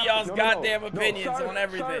hate sick of stuff. y'all's No, goddamn opinions sir, on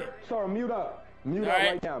everything. Sir, mute up. Mute All up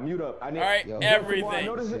right. right now. Mute up. All right, Yo, everything. I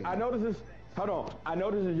know this is. Hold on. I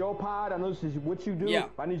know this is your pod. I know this is what you do. Yeah.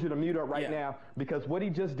 I need you to mute up right now because what he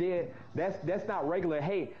just did, that's not regular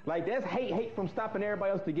hate. Like that's hate from stopping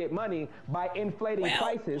everybody else to get money by inflating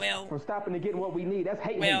prices from stopping to getting what we need. That's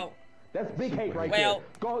hate. That's big hate right there.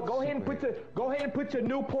 Go ahead and put your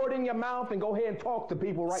Newport in your mouth and go ahead and talk to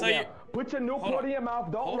people right now. Put your Newport in your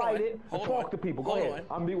mouth. Don't write it. And talk to people. Go ahead.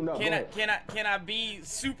 I'm muting up. Can I be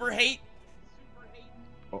super hate?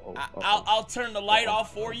 I'll turn the light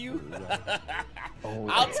off for you.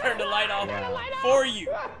 I'll turn the light off for you.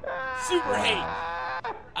 Super hate.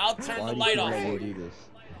 I'll turn the light off for you.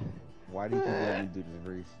 Why do you think let me do this,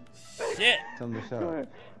 Reese? Shit. Tell him to shut up.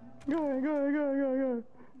 Go ahead.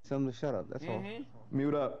 Tell him to shut up. That's all.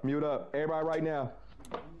 Mute up. Everybody right now.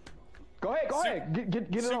 Go ahead. Get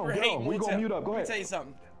it on. Super Get hate. on. We gonna mute up. Go Let me ahead. tell you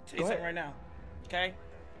something. Right now. Okay?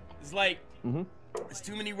 It's like, it's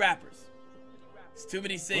too many rappers. It's too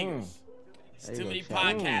many singers. It's too many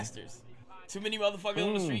podcasters. Too many motherfuckers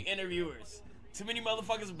on the street interviewers. Too many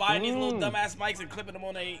motherfuckers buying these little dumbass mics and clipping them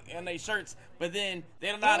on their shirts, but then they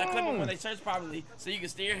don't know how to clip them on their shirts properly, so you can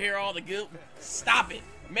still hear all the good. Stop it.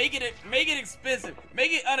 Make it expensive.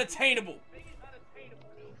 Make it unattainable.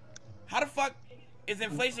 How the fuck is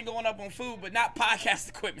inflation going up on food but not podcast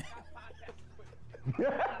equipment?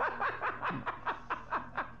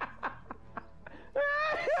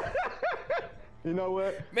 You know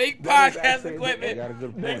what? Make podcast equipment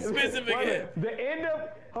expensive again. The end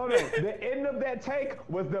of that take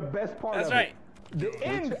was the best part of it. That's right. The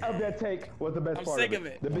end of that take was the best part sick of of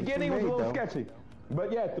it. The beginning was a little sketchy.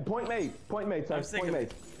 But yeah, the point made. Point made, sir. I'm sick Point of made.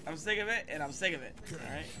 it. I'm sick of it, and I'm sick of it. All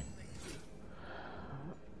right.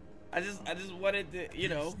 I just wanted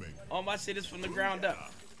to, all my shit is from the ground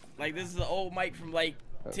up. Like this is an old mic from like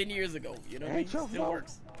 10 years ago. You know what I mean? Still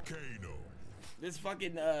works. This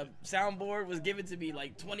fucking soundboard was given to me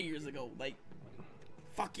like 20 years ago. Like,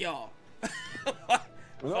 fuck y'all.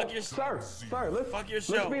 Fuck your sir. Fuck your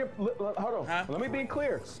show. Hold on. Huh? Let me be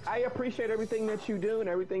clear. I appreciate everything that you do and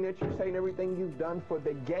everything that you say and everything you've done for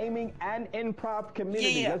the gaming and improv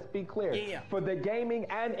community. Let's be clear. For the gaming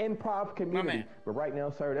and improv community. But right now,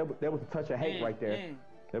 sir, there was a touch of hate right there.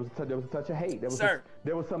 There was a touch of hate.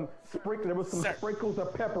 There was some sprinkles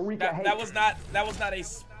of paprika hate. That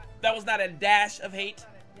was not a dash of hate.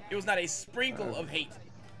 It was not a sprinkle of hate.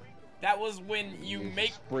 That was when you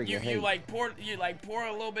make pour a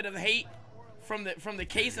little bit of hate from the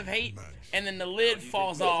case of hate, and then the lid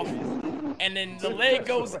falls off, and then the lid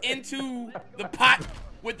goes into the pot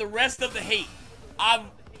with the rest of the hate.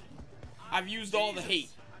 I've used all the hate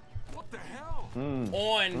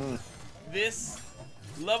on this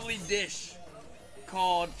lovely dish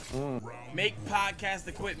called make podcast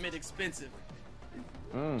equipment expensive.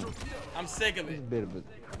 I'm sick of it. This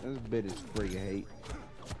bit is freaking hate.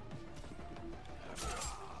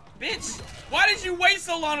 Bitch, why did you wait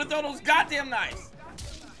so long to throw those goddamn knives?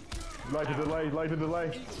 Like the delay, like the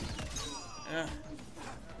delay.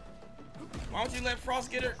 Why don't you let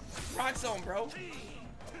Frost get her rocks on, bro?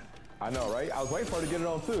 I know, right? I was waiting for her to get it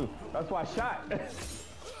on too. That's why I shot. That's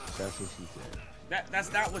what she said.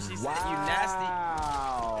 That's not what she said.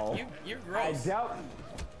 Wow. You nasty. You're gross. I doubt.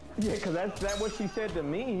 Yeah, cause that's what she said to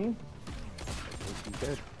me. That's what she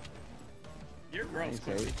said. You're gross, Okay,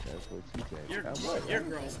 Quincy. that's what she said. You're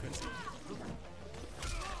gross, Quincy.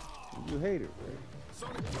 You hate it, right? That's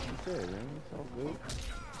what she said, man. It's all good.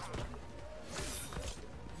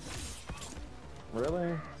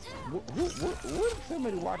 Really? What if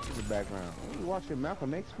somebody watching in the background? Are you watching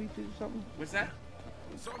Malcolm X speeches or something? What's that?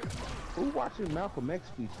 Who watching Malcolm X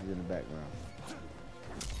speeches in the background?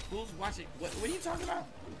 Who's watching? What are you talking about?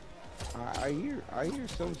 I hear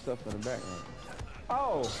some stuff in the background.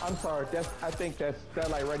 Oh, I'm sorry. I think that's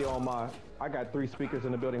satellite radio on my. I got 3 speakers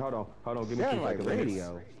in the building. Hold on. Give me 2 Satellite seconds.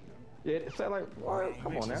 radio. Yeah, satellite. Oh,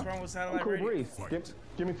 come on now. What's wrong with satellite Coolbreeze. radio?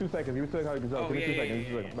 Give me 2 seconds. Give me 2 seconds. Oh, Give me 2 yeah, seconds.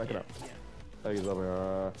 yeah, yeah, Back it up. yeah. There you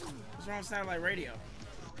go. What's wrong with satellite radio?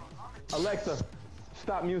 Alexa,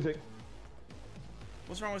 stop music.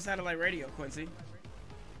 What's wrong with satellite radio, Quincy?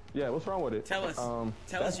 Yeah, what's wrong with it? Tell us.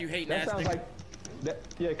 Tell us you hate that nasty. sounds like.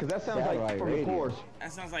 Yeah, because that sounds like Satellite from radio. the pores.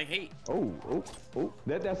 That sounds like hate. Oh.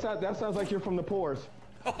 That sounds like you're from the pores.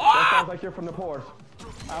 That sounds like you're from the pores.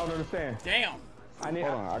 I don't understand. Damn. I need.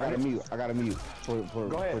 Hold on, I gotta mute. For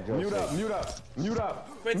Go ahead. Joe's Mute up. sake. Mute up.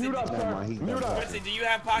 Quincy, Mute up, never sir. mind, he's Mute done. up. Quincy, do you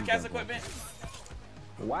have podcast equipment?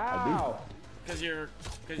 Wow. Because you're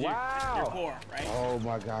Wow. poor, right? Oh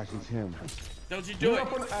my gosh, it's him. Don't you do Mute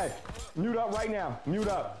it? up hey, mute up right now. Mute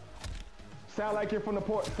up. Sound like you're from the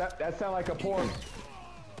poor. That sound like a poor.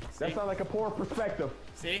 That sound like a poor perspective.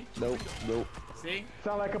 See? Nope. See?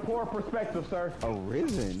 Sound like a poor perspective, sir.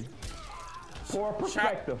 Arisen. Poor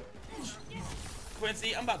perspective.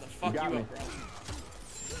 Quincy, I'm about to fuck got you me. up, bro.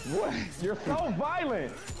 What? You're so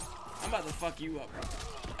violent. I'm about to fuck you up,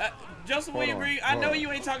 bro. Joseph William on, Green, I know hold on.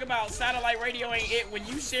 you ain't talking about satellite radio ain't it when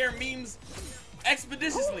you share memes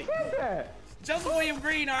expeditiously. Who said that? Joseph William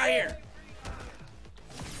Green out here.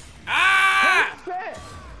 Ah! Who said?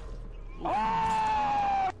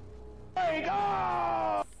 Oh! Hey,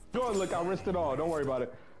 go! Go ahead, look, I risked it all. Don't worry about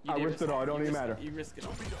it. I did risked it all. It don't you even risk- matter. You risk it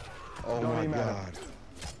all. Oh Don't my even matter. god.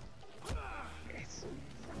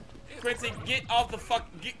 Quincy, get off the fuck.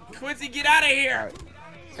 Quincy, get out of here.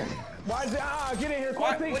 Why is it? Get in here,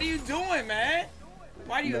 Why, Quincy. what are you doing, man?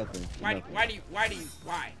 Why do you? Nothing, Why? nothing.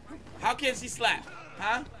 Why? How can she slap?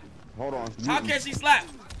 Huh? Hold on. How Mute. can she slap?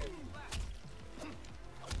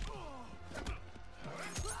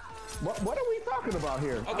 What are we talking about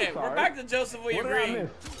here? Okay, I'm we're sorry. back to Joseph William What did I Green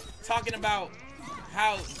miss? talking about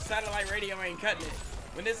how satellite radio ain't cutting it.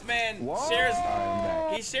 When this man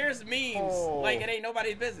Whoa. he shares memes Oh. like it ain't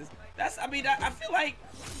nobody's business. I feel like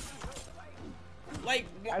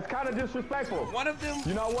That's kind of disrespectful. one of them.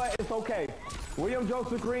 You know what? It's okay. William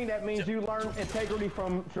Joseph Green, that means you learn integrity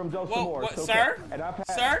from Joseph Whoa, Moore. what, It's okay. sir? And I've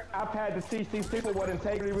had to teach these people what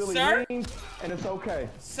integrity really Sir? means, and it's okay.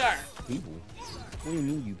 Sir, People. What do you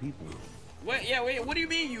mean, you people? wait, what do you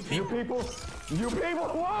mean, you You people? people,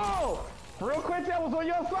 whoa! Real quick, I was on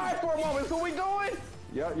your side for a moment. So we doing?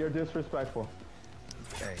 Yeah, you're disrespectful.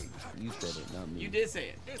 Hey, you said it, not me. You did say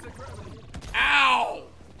it. Ow!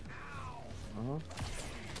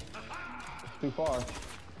 Too far.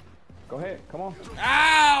 Go ahead. Come on.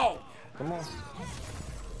 Ow! Come on.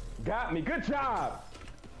 Got me. Good job.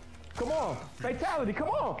 Come on. Fatality. Come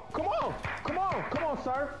on. Come on. Come on. Come on,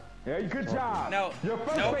 sir. Yeah, good job. No. Your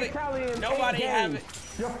first fatality in Nobody 8 have games.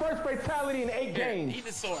 it. Your first fatality in 8 Here, games. eat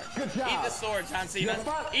the sword. Good job. Eat the sword, John Cena. You're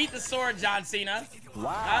fine. Eat the sword, John Cena.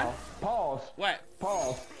 Wow. Huh? Pause. What?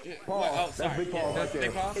 Pause. What? Pause. Oh, sorry. That's big Yeah, pause that's right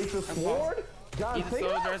there. big pause? It's a That's sword. John Eat the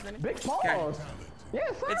sword, Cena. John Cena? Big Okay. pause.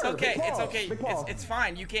 Yes, sir. It's okay. Big It's pause. okay. Big pause. It's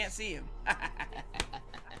fine. You can't see him.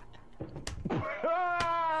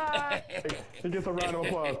 He gets a round of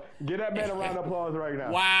applause. Give that man a round of applause right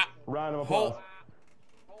now. Wow. Round of Hold. applause.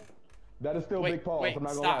 That is still Wait, big pause. wait, I'm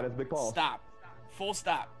not stop. gonna lie, that's big pause. Stop. Full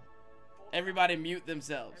stop. Everybody mute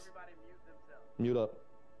themselves. Mute up.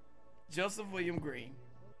 Joseph William Green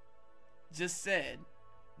just said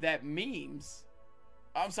that improv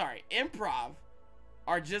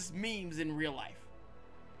are just memes in real life.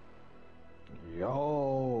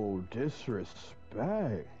 Yo, disrespect.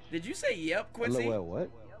 back. Did you say yep, Quincy? LOL what?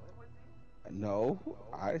 No,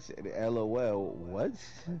 I said LOL what?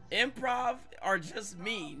 Improv are just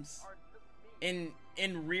memes in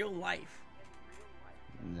real life.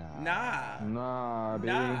 Nah. Nah, B.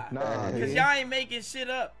 Nah. Nah, Cause B. y'all ain't making shit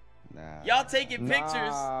up. Nah. Y'all taking pictures.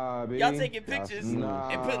 Nah, B. Y'all taking pictures Nah.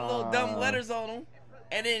 and putting little dumb letters on them,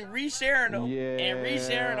 and then resharing them and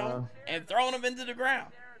resharing them and throwing them into the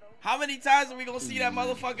ground. How many times are we gonna see that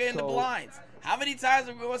motherfucker in the blinds? How many times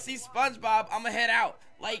are we gonna see SpongeBob? I'ma head out.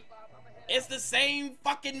 Like, it's the same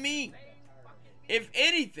fucking meme. If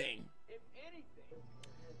anything,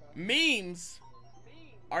 memes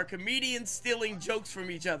are comedians stealing jokes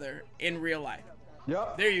from each other in real life.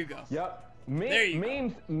 Yup. There you go. Yup. There you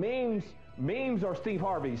go. Memes are Steve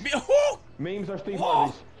Harvey's. Memes are Steve Whoa.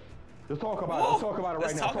 Harvey's. Let's talk about it. Let's talk about it right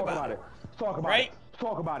Let's now. talk about it. Let's talk about Right? it. Let's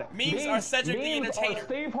talk about it. Memes are Cedric the Entertainer. Memes are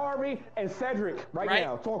Steve Harvey and Cedric right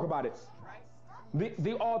now. Talk about it.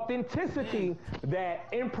 The authenticity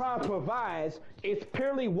that improv provides is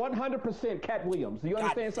purely 100% Cat Williams. Do you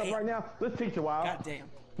understand something right now? Let's teach you while. God damn.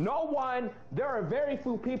 No one, there are very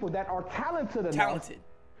few people that are talented enough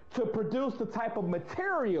to produce the type of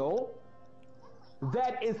material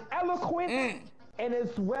that is eloquent and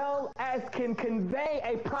as well as can convey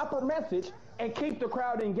a proper message and keep the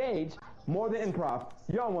crowd engaged more than improv.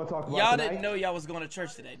 Y'all want to talk about Y'all tonight? didn't know y'all was going to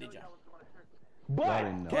church today, did y'all? But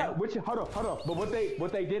hold on. But what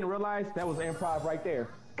they didn't realize, that was improv right there.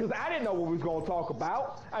 Because I didn't know what we was going to talk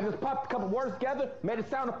about. I just popped a couple words together, made it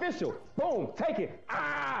sound official. Boom, take it.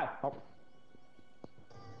 Oh.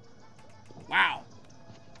 Wow.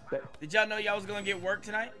 Did y'all know y'all was going to get work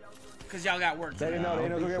tonight? Because y'all got work tonight. They didn't know they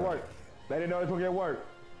was going to get work. They didn't know they was going to get work.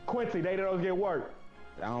 Quincy, they didn't know they was going to get work.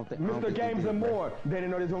 Mr. Games and More, they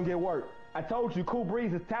didn't know they was going to get work. I told you,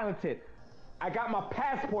 Coolbreeze is talented. I got my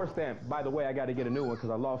passport stamp. By the way, I got to get a new one because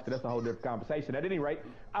I lost it. That's a whole different conversation. At any rate,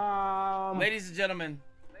 ladies and gentlemen,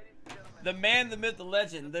 the man, the myth, the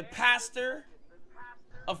legend, the pastor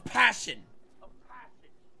of passion,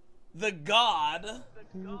 the god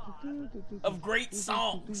of great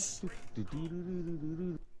songs,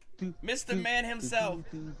 Mr. Man himself,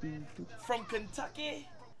 from Kentucky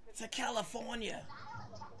to California,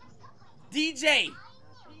 DJ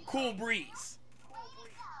Coolbreeze.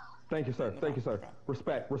 Thank you, sir. Thank you, sir.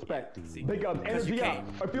 Respect. Big up. Because Energy up.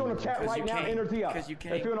 If you're in the chat right now, energy up. Because you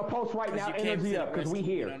If you're in a post right now, energy up. Because we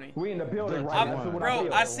here. You know what I mean? We in the building right now.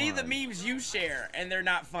 Bro, I see the memes you share, and they're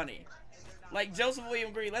not funny. Like Joseph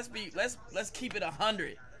William Green, let's keep it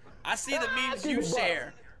 100. I see the memes you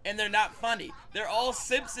share, and they're not funny. They're all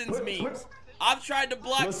Simpsons memes. I've tried to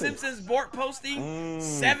block Simpsons Bork posting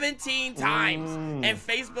 17 times, and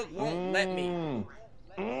Facebook won't let me.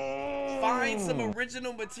 Find some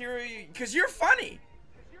original material, because you're funny.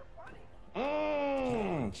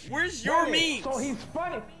 Where's your memes? So he's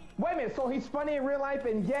funny. Wait a minute. So he's funny in real life,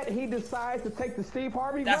 and yet he decides to take the Steve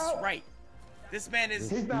Harvey route? That's right. This man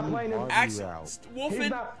is. He's not playing his actual.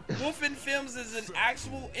 Wolfen Films is an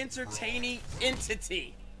actual entertaining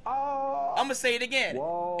entity. Oh. I'm gonna say it again.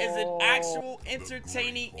 Is an actual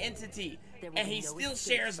entertaining entity, and he still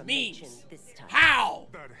shares memes. How?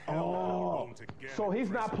 Oh. So he's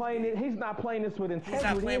not playing it. He's not playing this with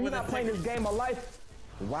integrity. He's not playing this game of life.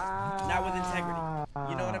 Wow. Not with integrity.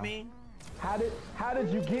 You know what I mean? How did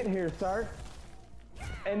you get here, sir?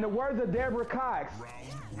 In the words of Deborah Cox.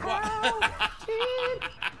 How did you get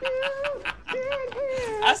here?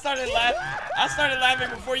 I started laughing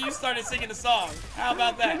before you started singing the song. How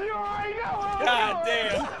about that? You already know. God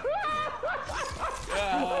damn.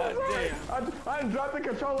 God damn. I dropped the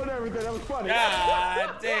control and everything. That was funny.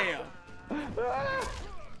 God damn. God,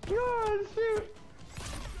 shoot.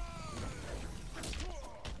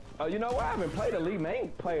 You know what? I haven't played a lead main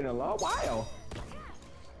player in a long while.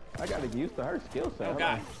 I gotta get used to her skill set. Oh,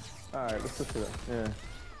 God. All right, let's switch it up. Yeah.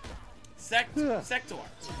 Sector. What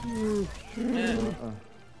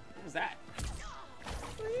was that?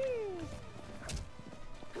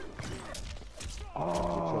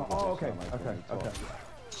 Oh, okay.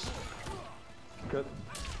 Good.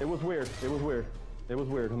 It was weird. I'm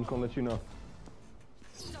just gonna let you know.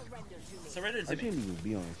 Surrender to I me. shouldn't even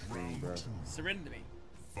be on the screen, bro. Surrender to me.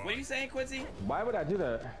 What are you saying, Quincy? Why would I do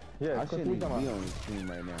that? Yeah, I shouldn't even be on the screen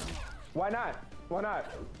right now. Why not? Why not?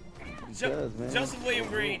 Because, man. Joseph William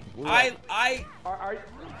Green. Are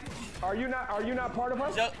you not part of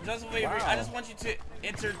us? Joseph William Green, I just want you to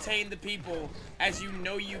entertain the people as you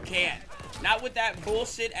know you can. Not with that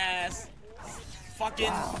bullshit ass,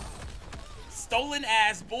 fucking stolen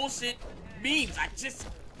ass bullshit memes. I just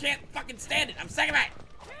can't fucking stand it. I'm sick of it.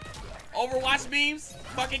 Overwatch memes,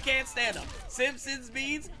 fucking can't stand them. Simpsons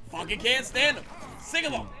memes, fucking can't stand them. Sick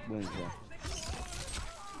of them.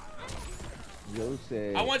 Joe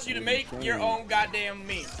said. I want you to what make he's your saying- own goddamn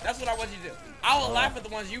memes. That's what I want you to do. I will laugh at the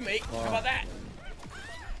ones you make. How about that?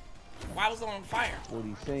 Why was it on fire? What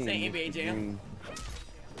he's saying, Say NBA Mr. Jam. Green,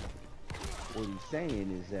 what he's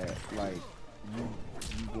saying is that like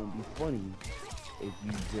you gonna be funny if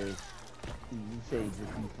you just say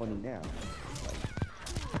just be funny now.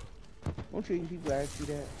 Like, don't you people ask you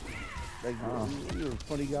that? Like you're a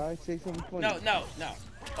funny guy, say something funny. No.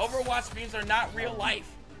 Overwatch memes are not real life.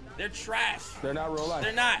 They're trash. They're not real life.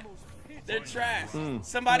 They're not. They're trash.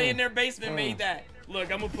 Somebody in their basement made that.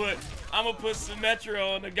 Look, I'm gonna put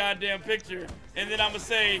Symmetra on the goddamn picture, and then I'm gonna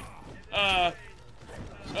say,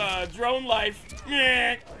 drone life.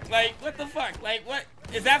 Yeah. Like, what the fuck? Like, what?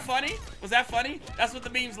 Is that funny? Was that funny? That's what the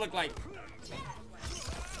memes look like.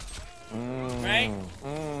 Right?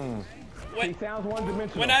 He sounds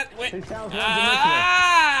one-dimensional. He sounds one-dimensional.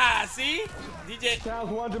 Ah, see? DJ Sounds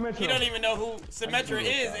one-dimensional. You don't even know who Symmetra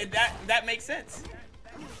is, and that makes sense.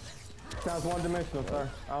 Sounds one-dimensional, sir.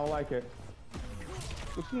 I don't like it.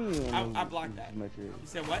 What you mean? You don't know I who blocked that. Symmetra You is?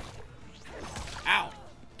 said what? Ow.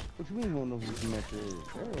 What you mean you don't know who Symmetra is?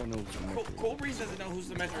 Everyone knows who Symmetra is. Coolbreeze doesn't know who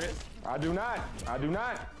Symmetra is. I do not. I do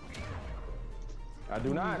not. I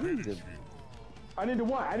do not. I need to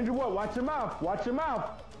what? I need to what? Watch your mouth. Watch your mouth.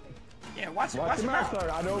 Yeah, watch Watch your mouth, sir.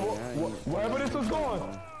 I know wherever this was going.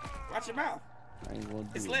 Watch your mouth. I ain't gonna do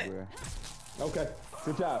It's it, lit. bruh. Okay.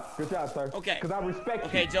 Good job. Good job, sir. Okay. Because I respect you.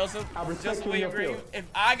 Okay, Joseph. I respect Joseph, you in we your agree. field. If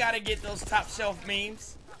I gotta get those top shelf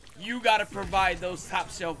memes, you gotta provide those top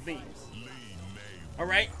shelf memes. All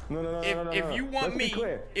right? No. If you want Let's be me,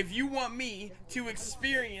 clear. if you want me to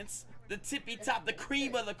experience the tippy top, the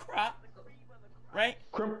cream of the crop, right?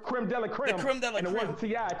 Creme de la creme. The creme de la and creme. it wasn't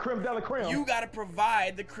T.I. Creme de la creme. You gotta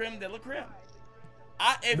provide the creme de la creme.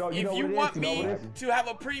 If No, you know you what it want is, you know me what it is. to have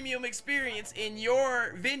a premium experience in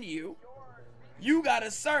your venue, you gotta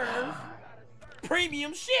serve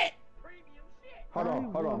premium shit. Hold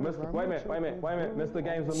on. Mr. Wait a minute. Mr.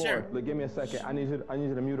 Games of Sure. More. Look, give me a second. I need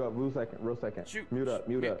you to mute up real second. Shoot. Mute up.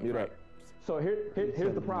 Right. So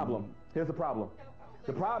here's the problem.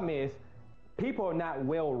 The problem is people are not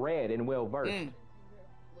well read and well versed.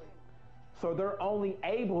 So they're only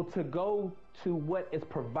able to go to what is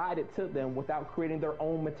provided to them without creating their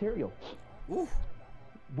own material. Ooh.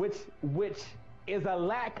 Which is a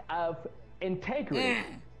lack of integrity.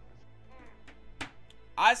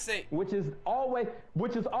 I say Which has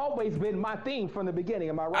always been my theme from the beginning.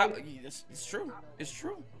 Am I right? it's true. It's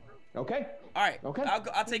true. Okay. All right. Okay.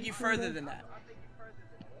 I'll take you further than that.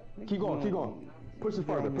 Keep going. Push it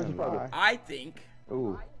further. I think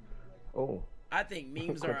Ooh. Oh. I think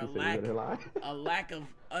memes are a lack of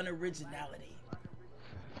unoriginality.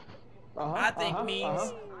 I think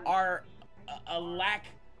memes are a lack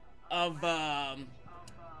of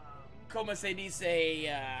como se dice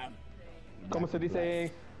Como se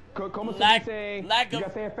dice? Como se lack dice? lack You of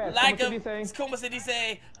gotta say it fast. lack Como se of dice? como se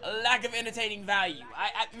dice lack of entertaining value.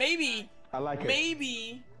 Maybe I like it.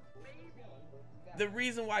 maybe the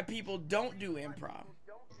reason why people don't do improv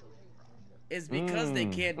is because they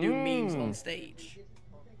can't do memes on stage.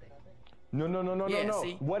 No.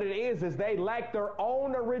 See? What it is they lack their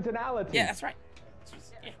own originality. Yeah, that's right.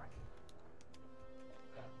 Yeah.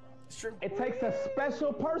 It's true. It takes a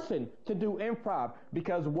special person to do improv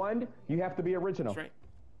because one, you have to be original. That's right.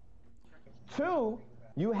 Two,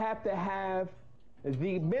 you have to have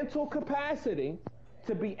the mental capacity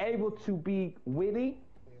to be able to be witty,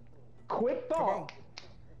 quick thought,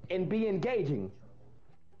 and be engaging.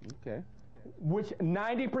 Okay. Which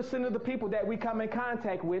 90% of the people that we come in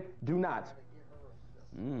contact with do not.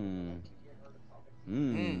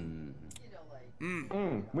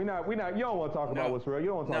 We not. You don't want to talk about what's real. You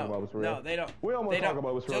don't want to talk about what's real. No, they don't. We don't want to talk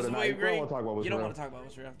about what's real Joseph, tonight. we We agree. don't want to talk about what's You real. don't want to talk about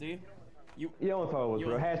what's real, do you? You don't want to talk about what's You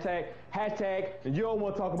real. Hashtag. You don't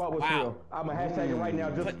want to talk about what's Wow. real. I'm gonna hashtag it right now.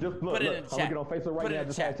 Just look. Put it in the I'm chat. gonna get on Facebook right Put it now. in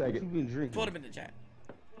the Just chat. hashtag You it. been drinking? Put them in the chat.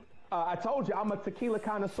 I told you I'm a tequila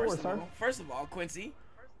connoisseur, sir. First of all, Quincy,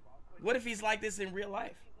 what if he's like this in real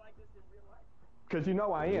life? Cause you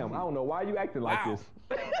know I am. I don't know why you acting like Wow.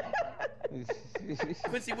 this.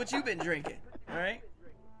 Quincy, what you been drinking? All right.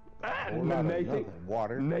 Nathan.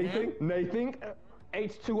 Water. Nathan.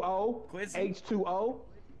 H2O. Quincy? H2O.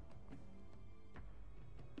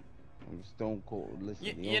 I'm Stone Cold. Listen,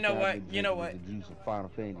 You- the you only know time what? I drink You know is what? The juice of Final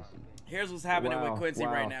Fantasy. Here's what's happening with Quincy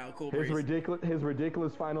right now, Coolbreeze. His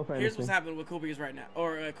ridiculous Final Fantasy. Here's what's happening with Coolbreeze right now,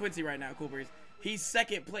 or Quincy right now, Coolbreeze. He's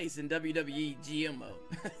second place in WWE GM mode.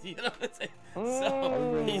 You know what I'm saying?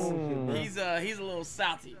 So he's a little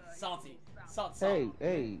salty.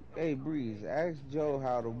 Hey, Breeze. Ask Joe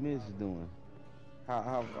how the Miz is doing.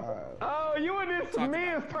 How Oh, you and this Talk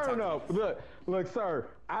man's about it. turn Talk up. Look, sir.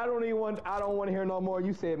 I don't want to hear no more.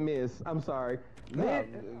 You said Miz. I'm sorry. Nah,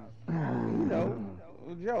 you know,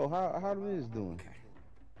 Joe, how the Miz doing?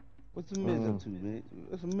 What's the Miz up to, man?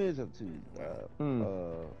 What's the Miz up to?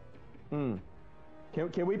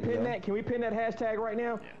 Can we pin that? Can we pin that hashtag right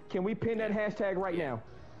now? Yeah. Can we pin that hashtag right now?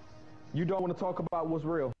 You don't want to talk about what's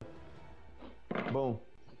real. Boom.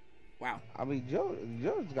 Wow. I mean,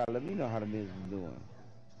 Joe's got to let me know how the Miz is doing.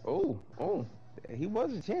 Oh. He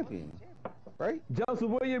was a champion, right? Joseph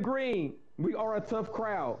William Green, we are a tough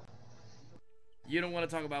crowd. You don't want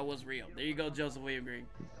to talk about what's real. There you go, Joseph William Green.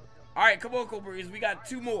 All right, come on, Coolbreeze. We got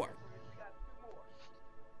 2 more.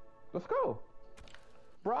 Let's go.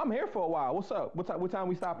 Bro, I'm here for a while. What's up? What time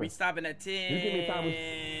we stopping? We stopping at 10. You give me time.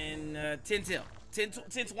 10 till.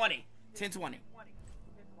 10:20. 10:20.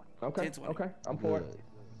 Okay. 10:20. Okay. I'm for it.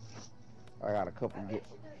 I got a couple get.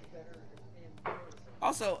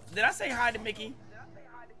 Also, did I say hi to Mickey?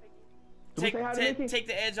 Did we say hi to Mickey? Take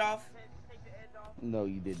the edge off. No,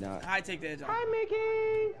 you did not. Hi, take the edge off. Hi,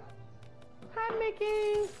 Mickey. Hi,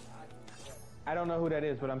 Mickey. I don't know who that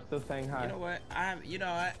is, but I'm still saying hi. You know what? I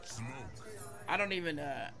don't even.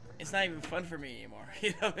 It's not even fun for me anymore.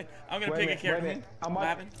 You know, I'm gonna pick a character. What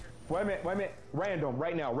happened? Wait a minute. Random,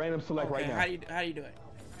 right now. Random select right now. How do you do it?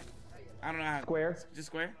 I don't know how. Square. Just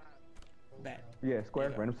square. Bad. Yeah, square.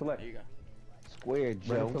 Random select. There you go. Square,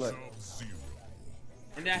 Joe. Random select.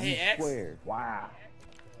 And now hit X. Square. Wow.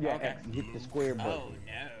 Yeah. Okay. You hit the square button. Oh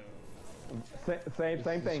no. Same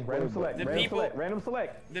thing. Random select. Random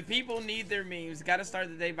select. The people need their memes. Got to start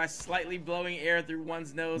the day by slightly blowing air through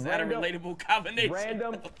one's nose at a Random. relatable combination.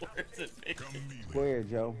 Random. of words and pictures. Square,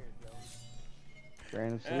 Joe.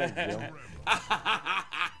 Random select, Joe.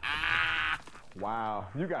 Wow,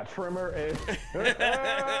 you got trimmer and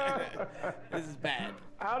This is bad.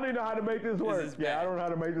 I don't even know how to make this work. is Yeah, bad. I don't know how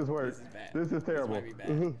to make this work. This is bad. This is terrible. This might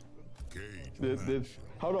be bad. This.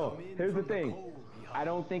 Hold on. Here's the thing. I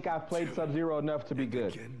don't think I've played Sub-Zero enough to be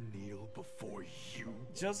good.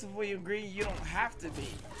 Joseph William Green, you don't have to be.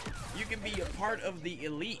 You can be a part of the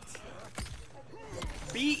elite.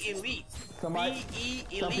 Be elite. Be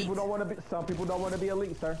elite. Some people don't want to be. Some people don't want to be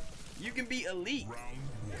elite, sir. You can be elite.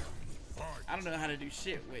 I don't know how to do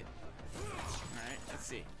shit with. All right, let's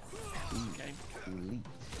see. Okay. Elite.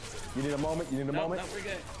 You need a moment. You need a moment. No, we're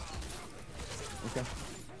good. Okay.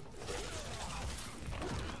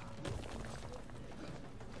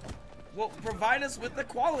 Well, provide us with the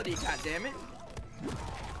quality, goddammit.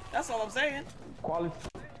 That's all I'm saying.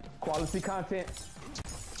 Quality content.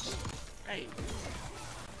 Hey.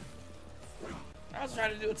 I was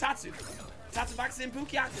trying to do a Tatsu. Tatsuboxi and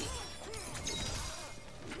Bukyaku.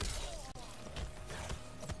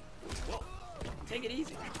 Whoa. Take it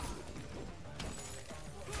easy.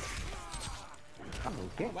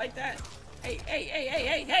 Okay. Like that.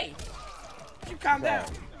 Hey. You calm down.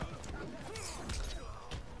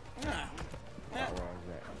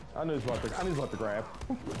 I knew he was about to grab.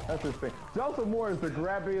 That's his thing. Joseph Moore is the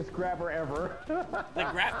grabbiest grabber ever.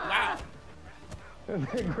 Wow. The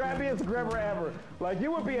grabbiest grabber ever. Like,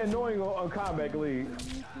 you would be annoying on Combat League.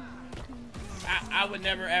 I would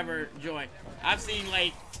never ever join. I've seen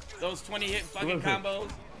like those 20-hit fucking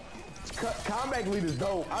combos. Combat League is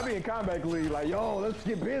dope. I be in Combat League like, yo, let's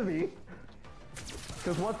get busy.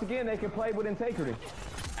 Because once again, they can play with integrity.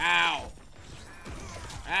 Ow.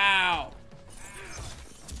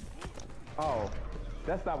 Oh,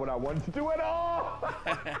 that's not what I wanted to do at all.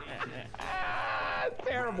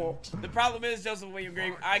 Terrible. The problem is, Joseph William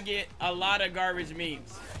Green, I get a lot of garbage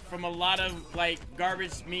memes from a lot of like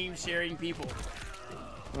garbage meme sharing people.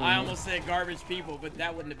 I almost said garbage people, but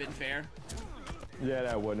that wouldn't have been fair. Yeah,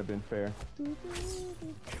 that wouldn't have been fair.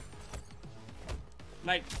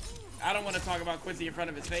 Like, I don't want to talk about Quincy in front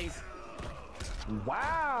of his face.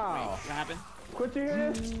 Wow. What happened? Quit you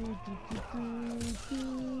hear this?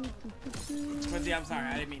 Quincy, I'm sorry,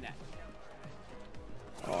 I didn't mean that.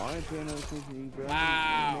 Oh, I ain't paying no attention to you, bro. Wow.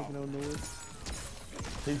 I ain't making no noise.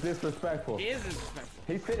 He's disrespectful. He is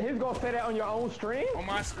disrespectful. He's gonna say that on your own stream? On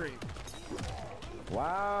my screen.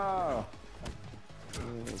 Wow. No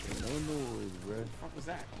noise, bro. What the fuck was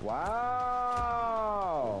that?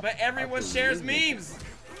 Wow. But everyone shares memes.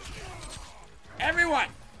 Everyone.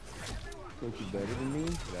 Think you better than me?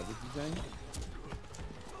 Is that what you're saying?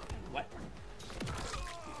 What?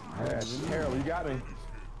 That's terrible. You got me.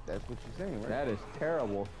 That's what you're saying, right? That is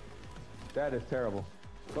terrible. That is terrible.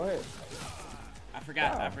 Go ahead. I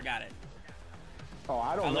forgot. Wow. I forgot it. Oh,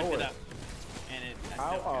 I I don't know looked it it. up. And it. I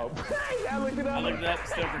still Oh, forgot I looked it it. I up. looked it up,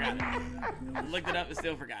 still forgot it. Looked it up and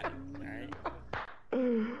still forgot it. Alright.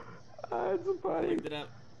 That's funny. Looked it up.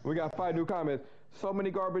 We got 5 new comments. So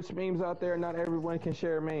many garbage memes out there. Not everyone can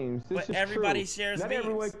share memes. This But is everybody true. shares Not memes.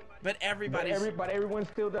 Everyone, but everybody. but everyone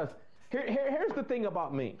still does. Here's the thing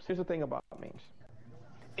about memes. Here's the thing about memes.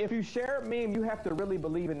 If you share a meme, you have to really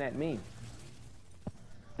believe in that meme.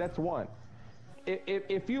 That's one.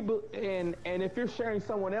 If you and if you're sharing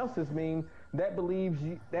someone else's meme, that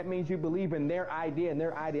means you believe in their idea and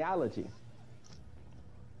their ideology.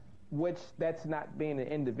 Which that's not being an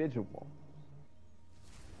individual.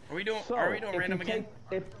 Are we doing So, random again?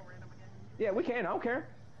 Yeah, we can. I don't care.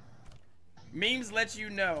 Memes let you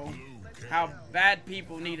know how bad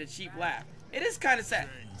people need a cheap laugh. It is kind of sad.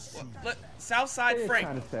 Look, Southside Frank.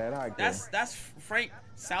 Kind of sad. I agree. That's Frank.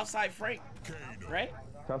 Southside Frank, right?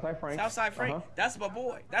 Southside Frank. Southside Frank. That's my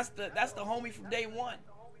boy. That's the homie from day one.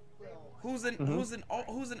 Who's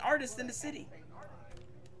an artist in the city.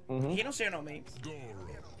 He don't share no memes.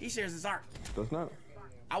 He shares his art. Does not.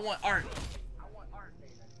 I want art.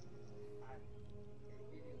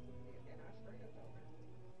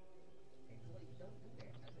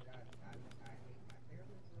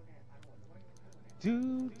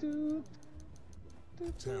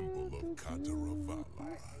 Temple of Kataravala.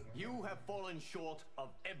 You have fallen short of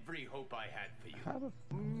every hope I had for you.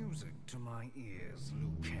 Music to my ears,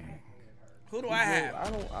 Liu Kang. Who do I have?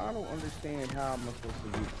 I don't understand how I'm supposed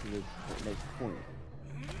to get to this next point.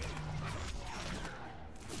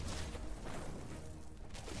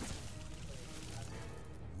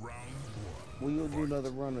 Round We will do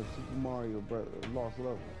another run of Super Mario Bros. Lost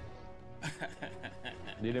Level.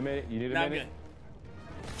 Need a minute? You need a No, I'm minute? good.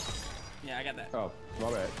 Yeah, I got that. Oh,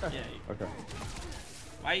 my bad. Yeah. Okay.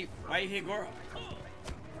 Why you hit Goro?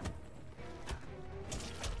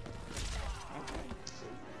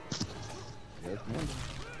 Yes, man.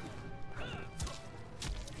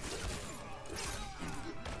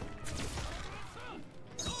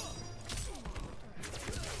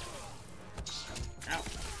 Ow.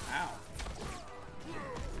 Ow.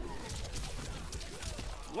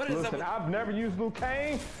 What is Listen, up? I've never used Liu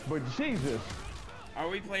Kang, but Jesus. Are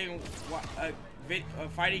we playing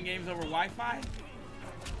fighting games over Wi-Fi?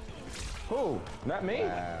 Who? Not me?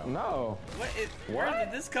 Wow. No. Where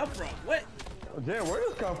did this come from? What? Yeah, where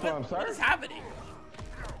did this come from, sir? What is happening?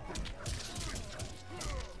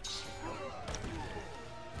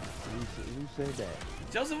 Who said that?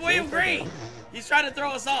 Joseph William Green. He's trying to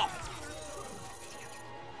throw us off.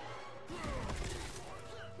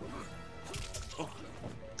 He's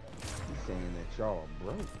saying that y'all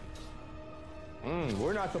broke.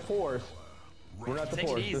 We're not the force. We're not the Take it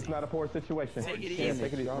force. easy. This is not a force situation. Take it Yeah, easy.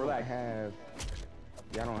 take it easy. Y'all Relax.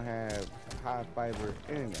 don't have high fiber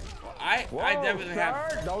internet. I definitely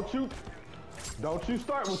have. Sir, don't you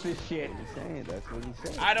start with this shit. He's saying that's what he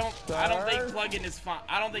said. I don't think Sir? plugin is fine.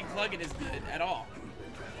 I don't think plugin is good at all.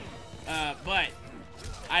 But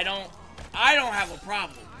I don't have a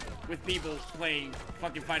problem with people playing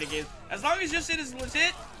fucking fighting games. As long as your shit is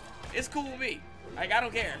legit, it's cool with me. Like, I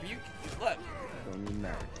don't care. If you look, Don't even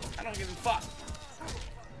matter. I don't give a fuck.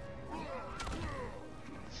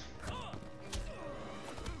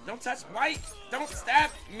 Don't touch white. Don't stab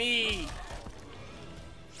me.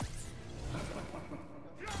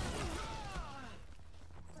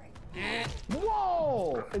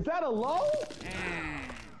 Whoa! Is that a low?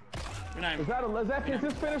 We're not even- Is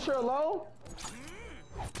this finisher a low?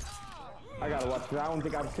 I gotta watch this. I don't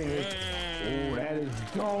think I've seen this. Oh, that is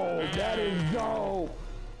dope. That is dope.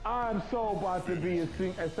 I'm so about to be a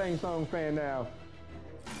Sing Song fan now.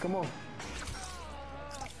 Come on.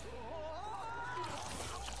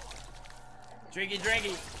 Drinky,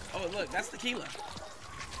 drinky. Oh, look, that's tequila.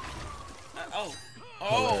 Oh.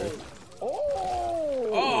 Oh.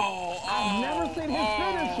 Oh! I've never seen his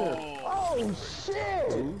finisher. Oh,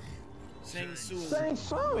 shit! Sing Soon. Sing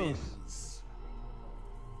songs. Wins.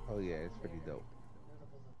 Oh yeah, it's pretty dope.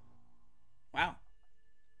 Wow.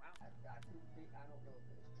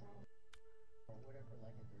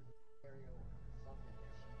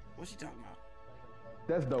 What's she talking about?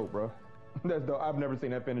 That's dope, bro. That's dope. I've never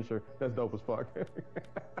seen that finisher. That's dope as fuck.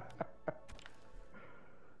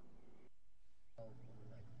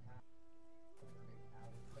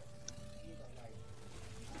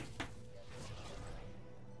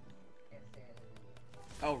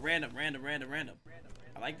 Oh, random.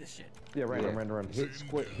 I like this shit. Yeah, random.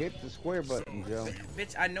 Hit the square button, Joe.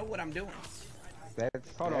 Bitch, I know what I'm doing.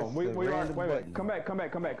 Hold on, wait, the wait, random wait. button. Come back,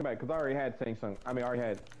 because I already had Sing Song. I already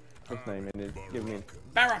had his name, and it give me.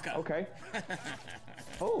 Baraka. Okay.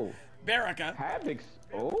 Oh. Baraka. Havoc's.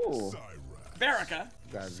 Oh. Baraka.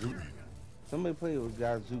 Gazuki. Somebody play with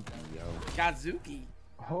Gazuki, yo. Godzuki.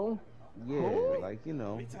 Oh. Yeah, Who? like What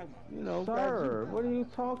are you talking about? you know, Sir, what are you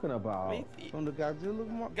talking about? from the Godzilla.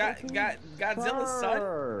 Godzilla's son?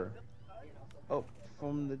 Sir. Oh,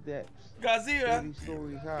 from the depths. 30 Godzilla.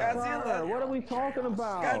 stories high. Godzilla. Sir, what are we talking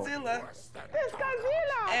about? Godzilla. It's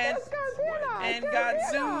Godzilla! And- it's Godzilla! And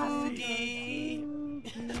Godzilla!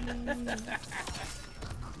 Godzuki.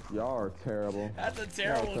 Y'all are terrible. That's a Y'all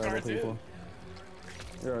terrible are cartoon. people.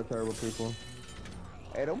 You're terrible people.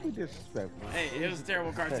 Hey, don't be disrespectful. Hey, it was a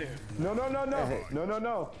terrible cartoon. No. Hey.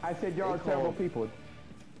 No. I said y'all are They terrible called- people.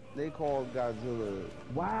 They called Godzilla.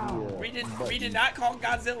 Wow. the, We did not call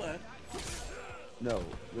Godzilla. No,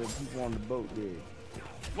 the people on the boat did.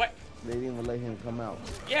 What? They didn't even let him come out.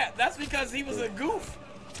 Yeah, that's because he was a goof.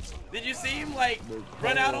 Did you see him like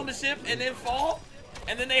run out on the ship and then fall?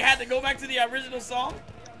 And then they had to go back to the original song?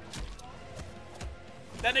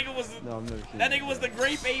 That nigga was No, I've never seen that nigga was the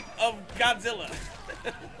grape ape of Godzilla.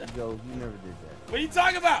 Joe, you never did that. What are you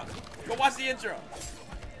talking about? Go watch the intro.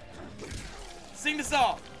 Sing the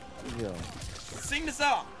song. Yo, Sing the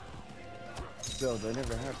song. Joe, that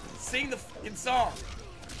never happened. Sing the fucking song.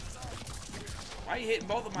 Why are you hitting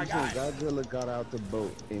both of my You said guys? Godzilla got out the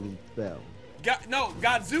boat and he fell. No,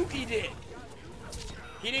 Godzuki did.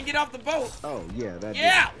 He didn't get off the boat. Oh, yeah, that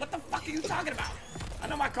Yeah, what the fuck are you talking about? I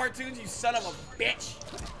know my cartoons, you son of a bitch.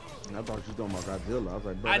 did. I thought you were talking about Godzilla. I was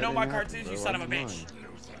like, bro, I that know my didn't happen, cartoons, bro. you son of a Why'd you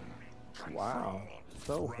bitch. lying? Wow.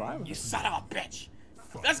 So violent. You son of a bitch.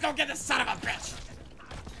 Let's go get the son of a bitch.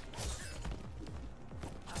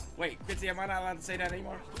 Wait, Quincy, am I not allowed to say that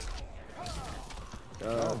anymore?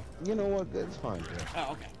 You know what? That's fine, bro.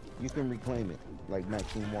 Oh, okay. You can reclaim it, like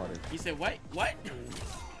Maxine Water. He said, what? What?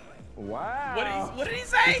 Wow. What did he He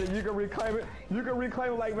say? said you can reclaim it. You can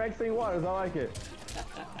reclaim it like Maxine Waters. I like it.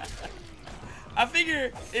 I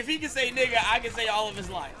figure if he can say nigga, I can say all of his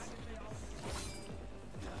lines.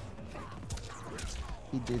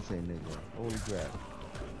 He did say nigga. Holy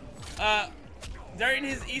crap. During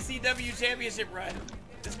his ECW championship run,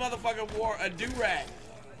 this motherfucker wore a do-rag.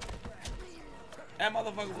 That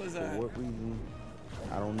motherfucker was For what reason?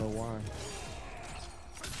 I don't know why.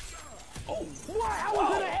 Oh, What? I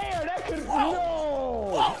was in the air. That could. Whoa. No.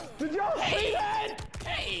 Whoa. Did y'all see that?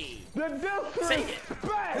 Hey! The Take it.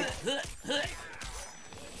 disrespect.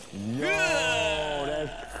 Yo,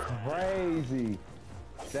 that's crazy.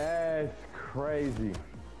 That's crazy.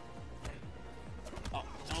 Oh,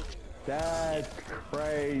 don't. That's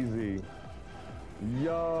crazy.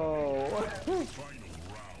 Yo. Final round.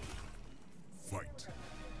 Fight.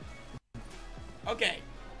 Okay,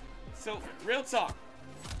 so real talk.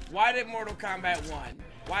 Why did Mortal Kombat 1?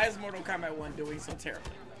 Why is Mortal Kombat 1 doing so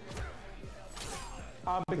terribly?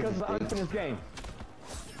 Because it's an unfinished game.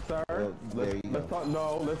 Sir, there you let's go. talk.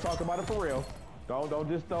 No, let's talk about it for real. Don't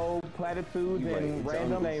just throw platitudes You're right. and It's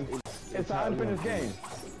random un- names. it's It's an highly unfinished game.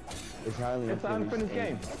 It's highly It's an unfinished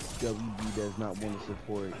and WB does not want to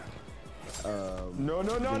support. No.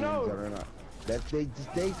 games that are not. That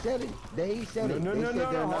they said it. They said No, it. no, They no, said no,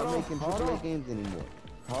 they're no, not hold on, making hold AAA on. games anymore.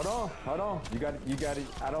 Hold on. You got it.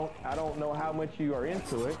 I don't know how much you are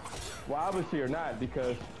into it. Well, obviously you're not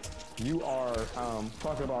because you are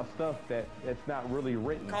talking about stuff that's not really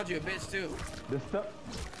written. Called you a bitch too. The stuff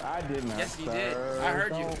I did not. Yes, you sir. did. I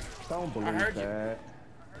heard you. Don't believe I heard you. that.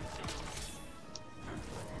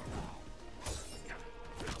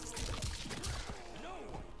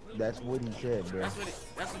 That's what he said, bro.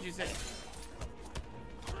 That's what you said.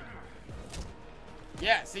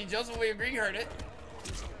 Yeah, see, Joseph, we agree, heard it.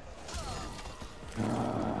 You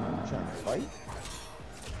trying to fight?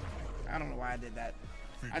 I don't know why I did that.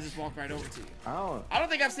 I just walked right over to you. I I don't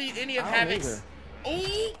think I've seen any of I don't Havoc's.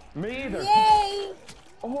 Ooh! don't. Me either. Whoa!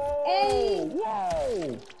 Oh!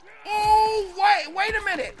 Whoa! Oh! Wait a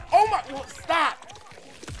minute! Oh my! Well, stop!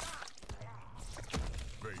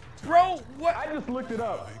 Bro, what? I just looked it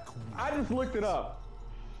up.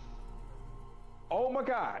 Oh my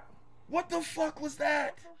God! What the fuck was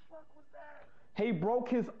that? He broke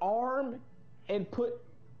his arm and put.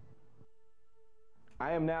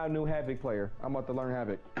 I am now a new Havoc player. I'm about to learn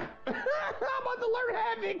Havoc. I'm about to learn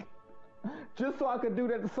Havoc! Just so I could do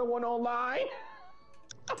that to someone online.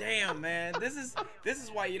 Damn, man. This is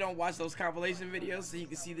why you don't watch those compilation videos so you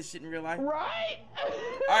can see this shit in real life. Right?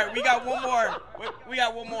 All right, we got one more. We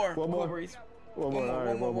got one more. One more. Coolbreeze. One more. All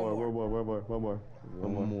right, one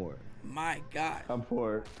more. My God. I'm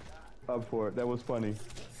for it. That was funny.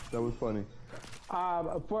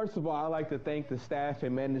 First of all, I'd like to thank the staff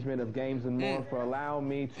and management of Games and More for allowing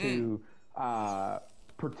me to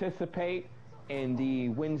participate in the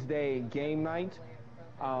Wednesday game night,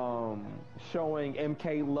 showing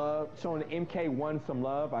MK1 some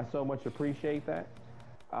love. I so much appreciate that.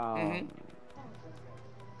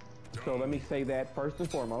 So let me say that first and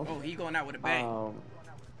foremost. Oh, he going out with a bang.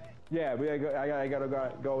 Yeah, I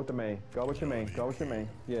gotta go with the main. Go with your main. Go with your main.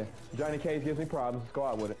 Yeah. Johnny Cage gives me problems. Let's go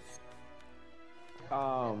out with it.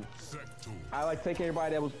 I like to take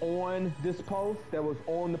everybody that was on this post, that was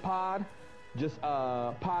on the pod, just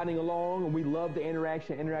podding along, and we love the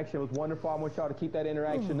interaction. Interaction was wonderful. I want y'all to keep that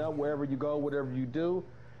interaction up wherever you go, whatever you do.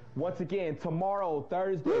 Once again, tomorrow,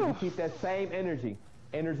 Thursday, we keep that same energy.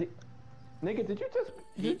 Nigga, did you just?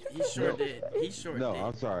 He sure did. He sure did. No,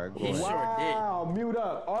 I'm sorry. Go He ahead. sure did. Wow, mute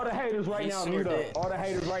up. All the haters right now, mute up. All the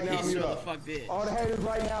haters right now, mute up. Fuck did. All the haters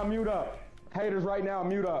right now, mute up. Haters right now,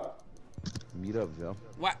 mute up. Mute up, Joe.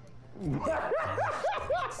 What?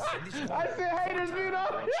 I said haters, mute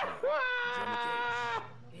up.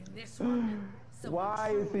 In this one,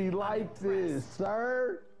 Why is he like this,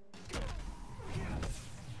 sir?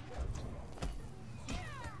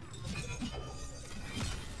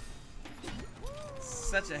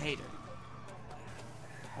 Such a hater.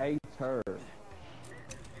 Hater.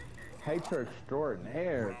 Hater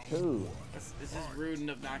extraordinaire, too. This is rude and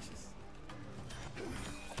obnoxious.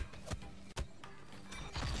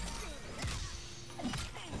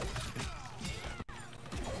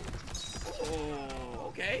 Oh,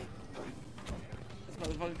 okay. This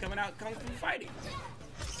motherfucker coming out kung fu fighting.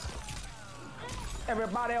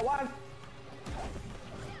 Everybody at once.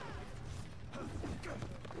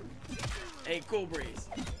 Hey, Coolbreeze,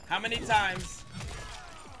 how many times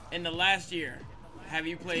in the last year have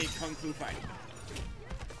you played kung fu fighting?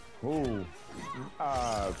 Ooh.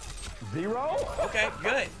 0? Okay,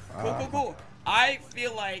 good. Cool. I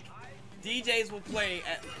feel like DJs will play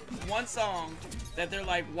at one song that they're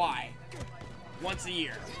like, why? Once a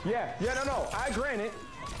year. Yeah, no. I grant it.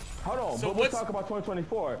 Hold on, So but we'll talk about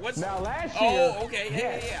 2024. Now, last year. Oh, okay,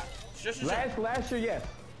 yeah. Sure. Last year, yes.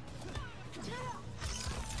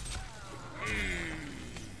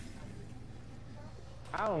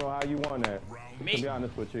 I don't know how you won that. To be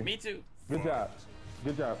honest with you. Me too. Good job.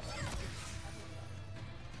 Good job.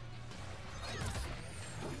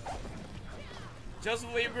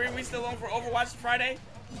 Joseph, we agree we still on for Overwatch Friday?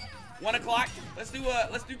 1 o'clock? Let's do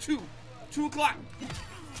 2. 2 o'clock.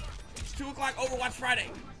 2 o'clock Overwatch Friday.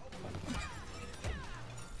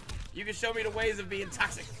 You can show me the ways of being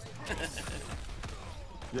toxic. Yeah,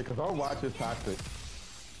 because Overwatch is toxic.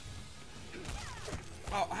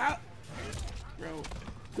 Oh, how? Bro.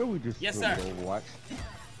 Go we just Yes, go sir. to Overwatch.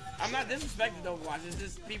 I'm not disrespecting Overwatch. It's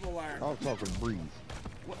just people are. I'm talking Breeze.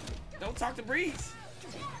 What? Don't talk to Breeze.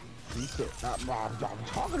 He said, I'm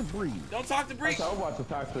talking to Breeze. Don't talk to Breeze. Overwatch is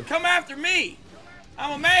toxic. Come after me.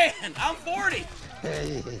 I'm a man. I'm 40.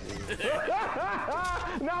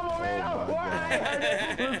 No, my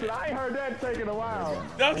man, listen, I ain't heard that taking a while.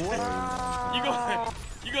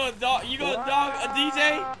 You gonna dog a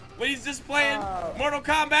DJ when he's just playing Mortal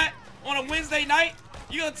Kombat on a Wednesday night?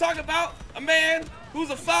 You gonna talk about a man who's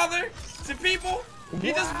a father to people?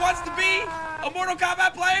 He just wants to be a Mortal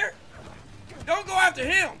Kombat player? Don't go after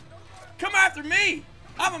him. Come after me.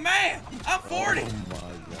 I'm a man. I'm 40.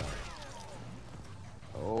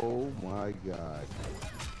 Oh my god.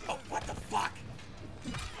 Oh, what the fuck?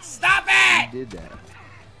 Stop it! He did that.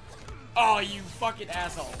 Oh, you fucking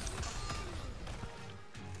asshole.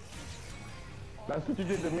 That's what you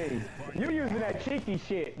did to me. You using that cheeky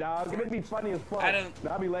shit, dog. It'd be funny as fuck.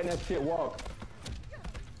 I'll be letting that shit walk.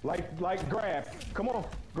 Like grab. Come on,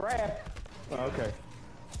 grab. Oh, okay.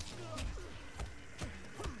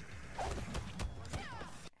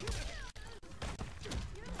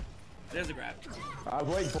 There's a grab. I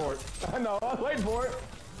was waiting for it. I know, I was waiting for it.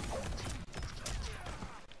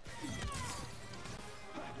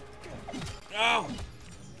 Oh!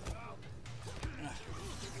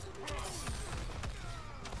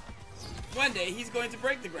 One day he's going to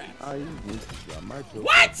break the grab.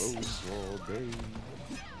 What?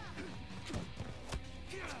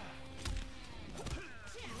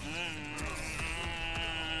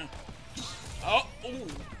 Oh! Ooh.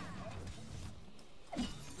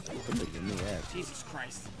 Jesus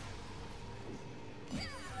Christ.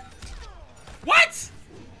 What?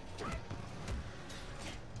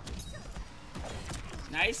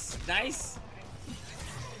 Nice.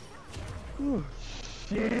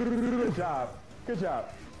 Good job. Good job.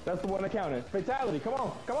 That's the one that counted. Fatality. Come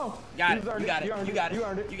on. Got it. You got it. earned You got it. You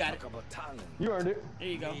earned it. You got it. You earned it. There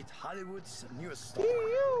you go. Hollywood's newest star.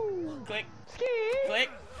 Click. Click.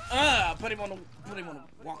 Put him on the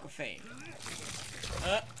Walk of Fame.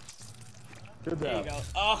 Good job. There you go.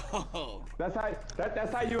 Oh. That's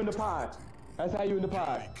how you in the pod. That's how you in the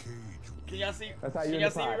pod. Can y'all see? That's how you Can in y'all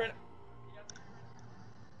the see me pod. right?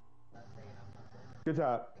 Good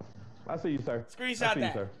job. I see you, sir. Screenshot I see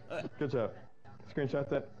that. You, sir. Good job. Screenshot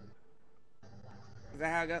that.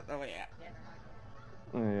 that how it goes? Oh, yeah.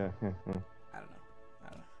 Yeah. I don't know. I don't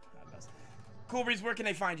know. Coolbreeze, where can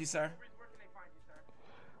they find you, sir?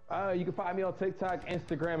 You can find me on TikTok,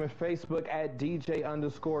 Instagram, and Facebook at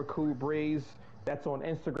DJ_Coolbreeze. That's on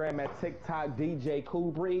Instagram, at TikTok, DJ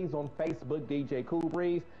Coolbreeze. On Facebook, DJ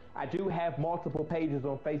Coolbreeze. I do have multiple pages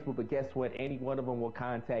on Facebook, but guess what? Any one of them will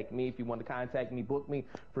contact me. If you want to contact me, book me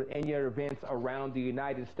for any other events around the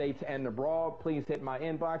United States and abroad, please hit my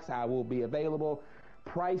inbox. I will be available.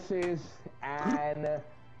 Prices and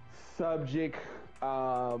subject,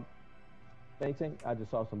 anything? I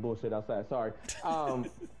just saw some bullshit outside, sorry.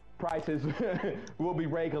 Prices will be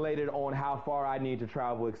regulated on how far I need to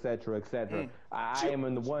travel, etc., etc. I am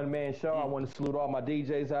in the one-man show. I want to salute all my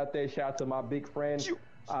DJs out there. Shout out to my big friend.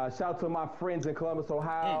 Shout out to my friends in Columbus,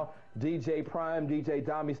 Ohio. DJ Prime, DJ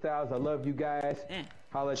Dommy Styles. I love you guys.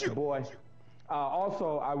 Holla at your boy.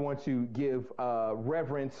 Also, I want to give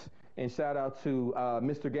reverence and shout out to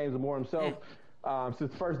Mr. Games of More himself.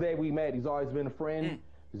 Since the first day we met, he's always been a friend.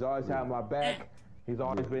 He's always had my back. He's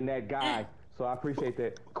always been that guy. So I appreciate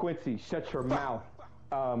that. Quincy, shut your mouth.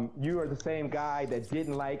 You are the same guy that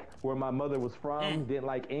didn't like where my mother was from, didn't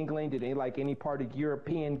like England, didn't like any part of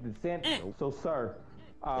European descent. So, sir,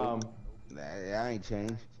 I ain't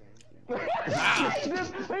changed. He's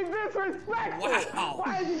disrespectful. Wow.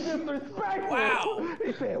 Why is he disrespectful? Wow.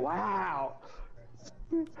 He said, wow.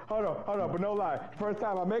 Hold on, but no lie. First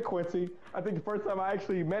time I met Quincy, I think the first time I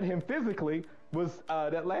actually met him physically was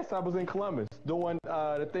that last time I was in Columbus doing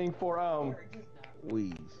the thing for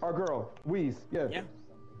Weeze. our girl, Weeze, yeah.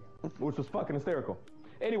 Which was fucking hysterical.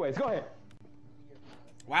 Anyways, go ahead.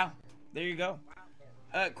 Wow. There you go.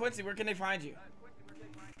 Quincy, where can they find you?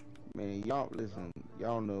 Man, y'all listen.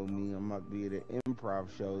 Y'all know me. I'm about to be at an improv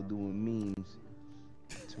show doing memes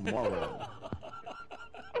tomorrow.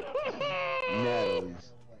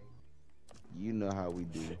 Natalie's. You know how we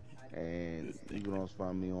do. And you can also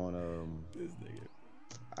find me on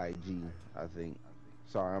IG, I think.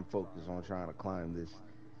 Sorry, I'm focused on trying to climb this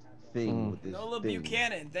thing with this Nola thing.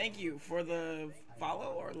 Buchanan, thank you for the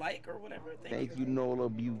follow or like or whatever. Thank you, Nola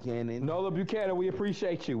Buchanan. Nola Buchanan, we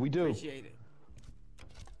appreciate you. We do. Appreciate it.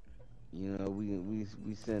 You know, we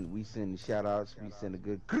send shout outs, we send a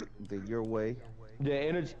good thing your way. Yeah,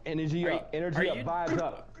 energy up, vibes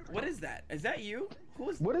up. What is that? Is that you?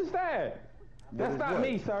 What is that? That's not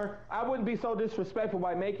me, sir. I wouldn't be so disrespectful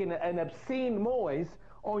by making an obscene noise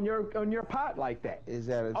on your pot like that. Is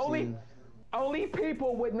that obscene? Only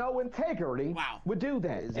people with no integrity would do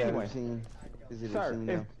that. Is that obscene? Is it obscene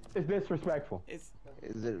now? It's disrespectful. Is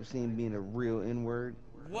it obscene being a real N-word?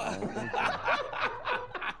 What?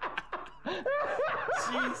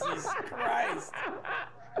 Jesus Christ.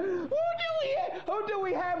 Who do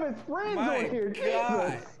we have as friends on here?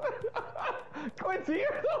 God. Jesus. Quincy,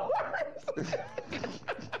 you're the worst.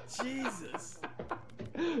 Jesus.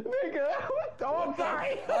 Nigga. Oh, I'm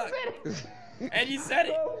sorry. Fuck? And you said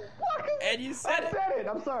it. And you said it.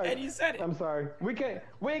 I'm sorry. And you said it. I'm sorry. We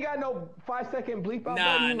ain't got no 5-second bleep out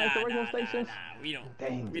Nah, button like the radio stations. We don't.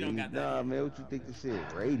 Dang, we don't got that. Nah, man, what you think this is?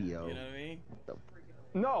 Radio. You know what I mean?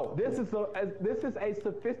 No, this is a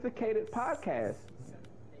sophisticated podcast.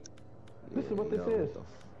 This is what this is.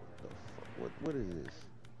 What is this?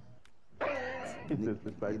 You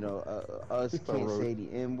know, us can't say the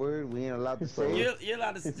N-word. We ain't allowed to say it. You're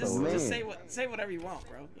allowed to just say whatever you want,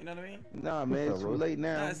 bro. You know what I mean? Nah, man, it's too late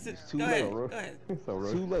now. It's too late. Go ahead.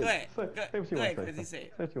 Too late. Go ahead, Quincy,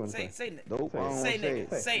 say it. Say it. Nope, I don't say say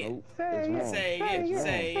it. it. Say it. Nope,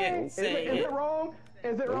 Say it. Is it wrong?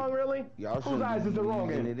 Is it wrong, really? Y'all Whose eyes is it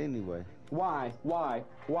wrong in? it anyway. Why?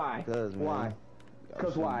 Because, man. Why?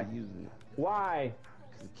 Because why? Why?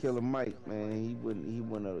 Killer Mike, man, he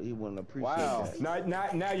wouldn't appreciate that.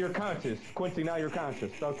 Now you're conscious, Quincy. Now you're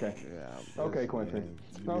conscious. Okay. Yeah. Okay, Quincy.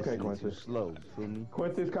 Okay, Quincy. Too slow. Feel me?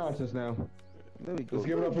 Quincy's conscious now. Let me go. Let's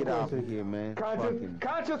give it up for out Quincy. Here, man.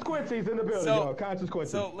 Conscious Quincy's in the building, yo. Conscious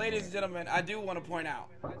Quincy. So, ladies and gentlemen, I do want to point out,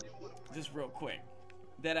 just real quick,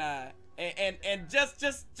 that and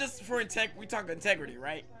just for we talk integrity,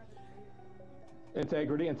 right?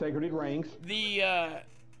 Integrity reigns.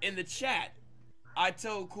 In the chat, I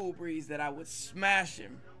told Coolbreeze that I would smash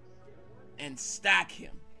him and stack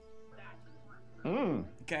him.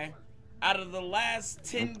 Okay? Out of the last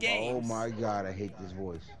 10 games. Oh my God, I hate this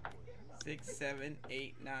voice. 6, 7,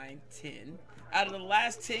 8, 9, 10. Out of the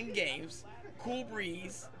last 10 games,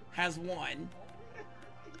 Coolbreeze has won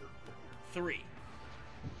 3.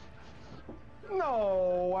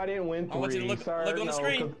 No, I didn't win 3. I want you to look on the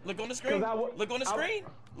screen. Look on the screen. Look on the screen.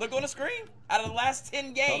 Look on the screen. Out of the last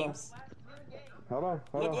 10 games. Hold on.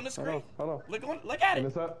 Look on the screen. Hold on. Look at it.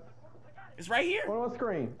 It's up. It's right here. On what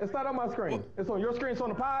screen? It's not on my screen. What? It's on your screen. It's on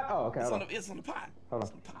the pod. Oh, okay. It's on the pod. Hold on.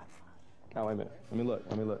 It's on the pod. Oh, wait a minute. Let me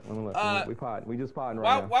look. We just podding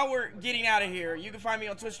right now. While we're getting out of here, you can find me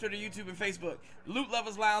on Twitch, Twitter, YouTube, and Facebook. Loot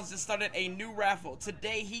Lovers Lounge just started a new raffle.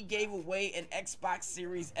 Today he gave away an Xbox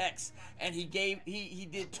Series X, and he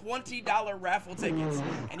did $20 raffle tickets,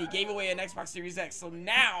 and he gave away an Xbox Series X. So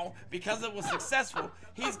now, because it was successful,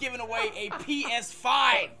 he's giving away a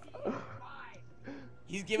PS5.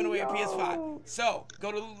 He's giving away a PS5. So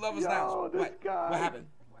go to Loot Lovers Lounge. What happened?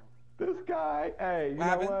 This guy, hey, you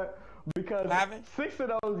know what? Because 6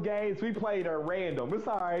 of those games we played are random. It's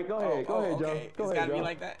all right. Go ahead, Joe. Go ahead, gotta Joe. be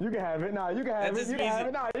like that. You can have it. Nah, you can have it. You can have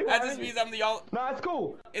it. Nah, you can have it. That just means I'm the all. Nah, it's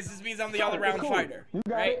cool. It just means I'm the all-around fighter. You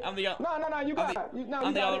got right? it. I'm the. No, you got it.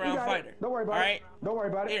 I'm the all-around fighter. Don't worry about it. All right. Don't worry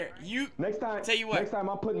about it. Here, you. Next time. Tell you what. Next time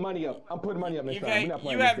I'm putting money up. I'm putting money up next time. We're not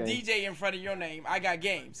playing you have this game. DJ in front of your name. I got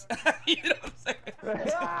games. You know what I'm saying?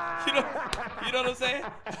 you know what I'm saying?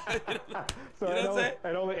 So you know what I'm saying?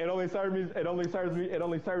 It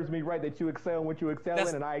only serves me right that you excel in what you excel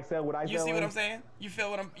in, and I excel what I excel in. You see what I'm saying? You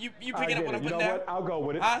feel what I'm? You picking up what I'm you putting know down? What? I'll go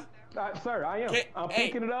with it. Huh? Sir, I am. I'm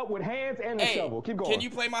picking it up with hands and a shovel. Keep going. Can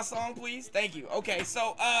you play my song, please? Thank you. Okay,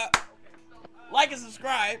 so like and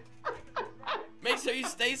subscribe. Make sure you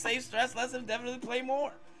stay safe, stress less, and definitely play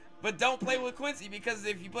more. But don't play with Quincy, because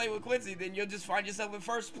if you play with Quincy, then you'll just find yourself in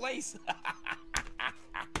first place.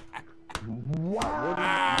 Wow.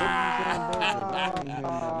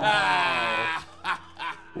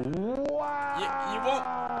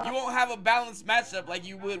 You won't have a balanced matchup like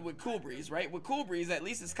you would with Coolbreeze, right? With Coolbreeze, at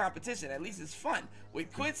least it's competition, at least it's fun.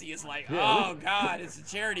 With Quincy, it's like, oh god, it's a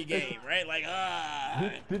charity game, right? Like,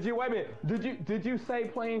 Did you wait a minute? Did you say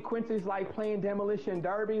playing Quincy's like playing Demolition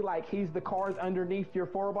Derby? Like he's the cars underneath your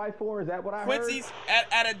 4x4? Is that what I heard? Quincy's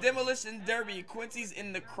at a Demolition Derby. Quincy's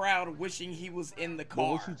in the crowd wishing he was in the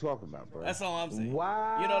car. What you talking about, bro? That's all I'm saying.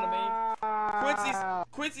 Wow. You know what I mean?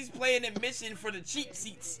 Quincy's playing admission for the cheap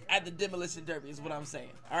seats at the Demolition Derby is what I'm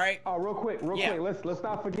saying. All right. Oh, real quick. Let's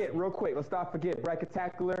not forget. Real quick. Let's not forget.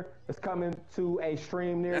 Bracketacular is coming to a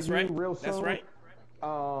stream near you real soon. That's right.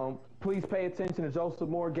 Please pay attention to Joseph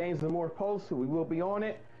Moore Games and More posts. We will be on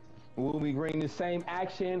it. We'll be bringing the same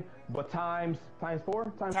action, but times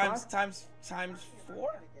 4, times 5? Times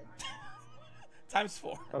 4. Times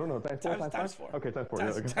 4. I don't know. Times 4. Okay, times 4.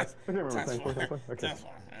 Times 4. Okay.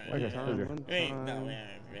 We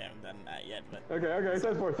haven't done that yet, but. Okay.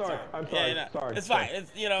 Times 4. Sorry. I'm sorry. Yeah, sorry. It's fine.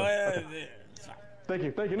 It's it's fine. Thank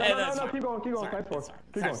you. No. Keep going. Times 4.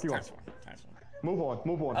 Keep going. Move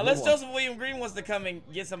on. Unless Joseph William Green wants to come and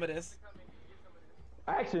get some of this.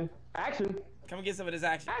 Action. Come and get some of this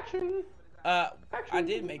action. Action. I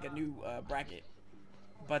did make a new bracket,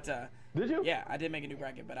 but did you? Yeah, I did make a new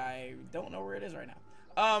bracket, but I don't know where it is right now.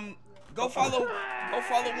 Go follow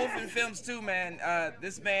Wolf and Films too, man.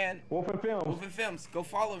 This man. Wolf and Films. Go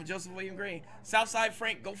follow him, Joseph William Green. Southside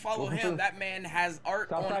Frank. Go follow him. That man has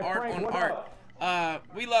art on art.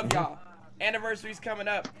 We love y'all. Anniversary's coming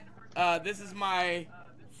up. This is my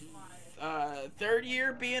 3rd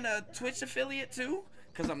year being a Twitch affiliate too,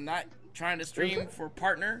 because I'm not trying to stream for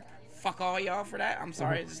partner. Fuck all y'all for that. I'm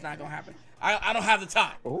sorry, it's just not gonna happen. I don't have the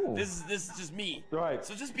time. Ooh. This is just me. Right.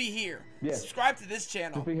 So just be here. Yeah. Subscribe to this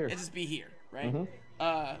channel. Just be here. And just be here, right?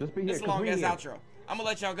 Just be here. This is a long ass outro. I'm gonna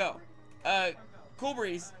let y'all go.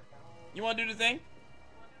 Coolbreeze, you wanna do the thing?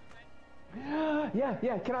 Yeah.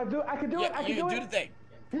 Can I do it? I can do it. I can do it. Do the thing.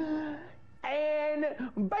 And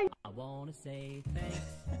bye. I wanna say thanks.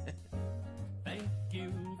 Thank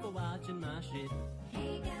you for watching my shit.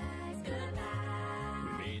 Hey guys,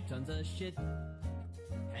 goodbye. We made tons of shit.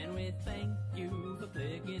 And we thank you for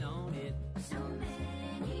clicking on it. So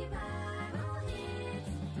many viral hits.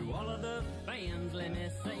 To all of the fans, let me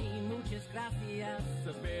say muchas gracias.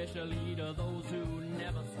 Especially to those who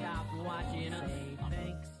never stop watching us. Say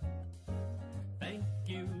thanks. Thank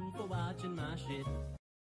you for watching my shit.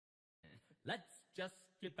 Let's just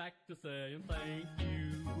get back to saying thank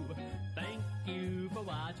you. Thank you for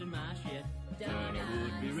watching my shit. And it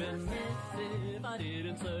would be remiss if I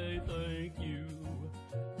didn't say thank you.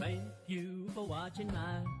 Thank you for watching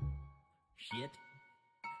my shit.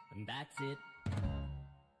 And that's it.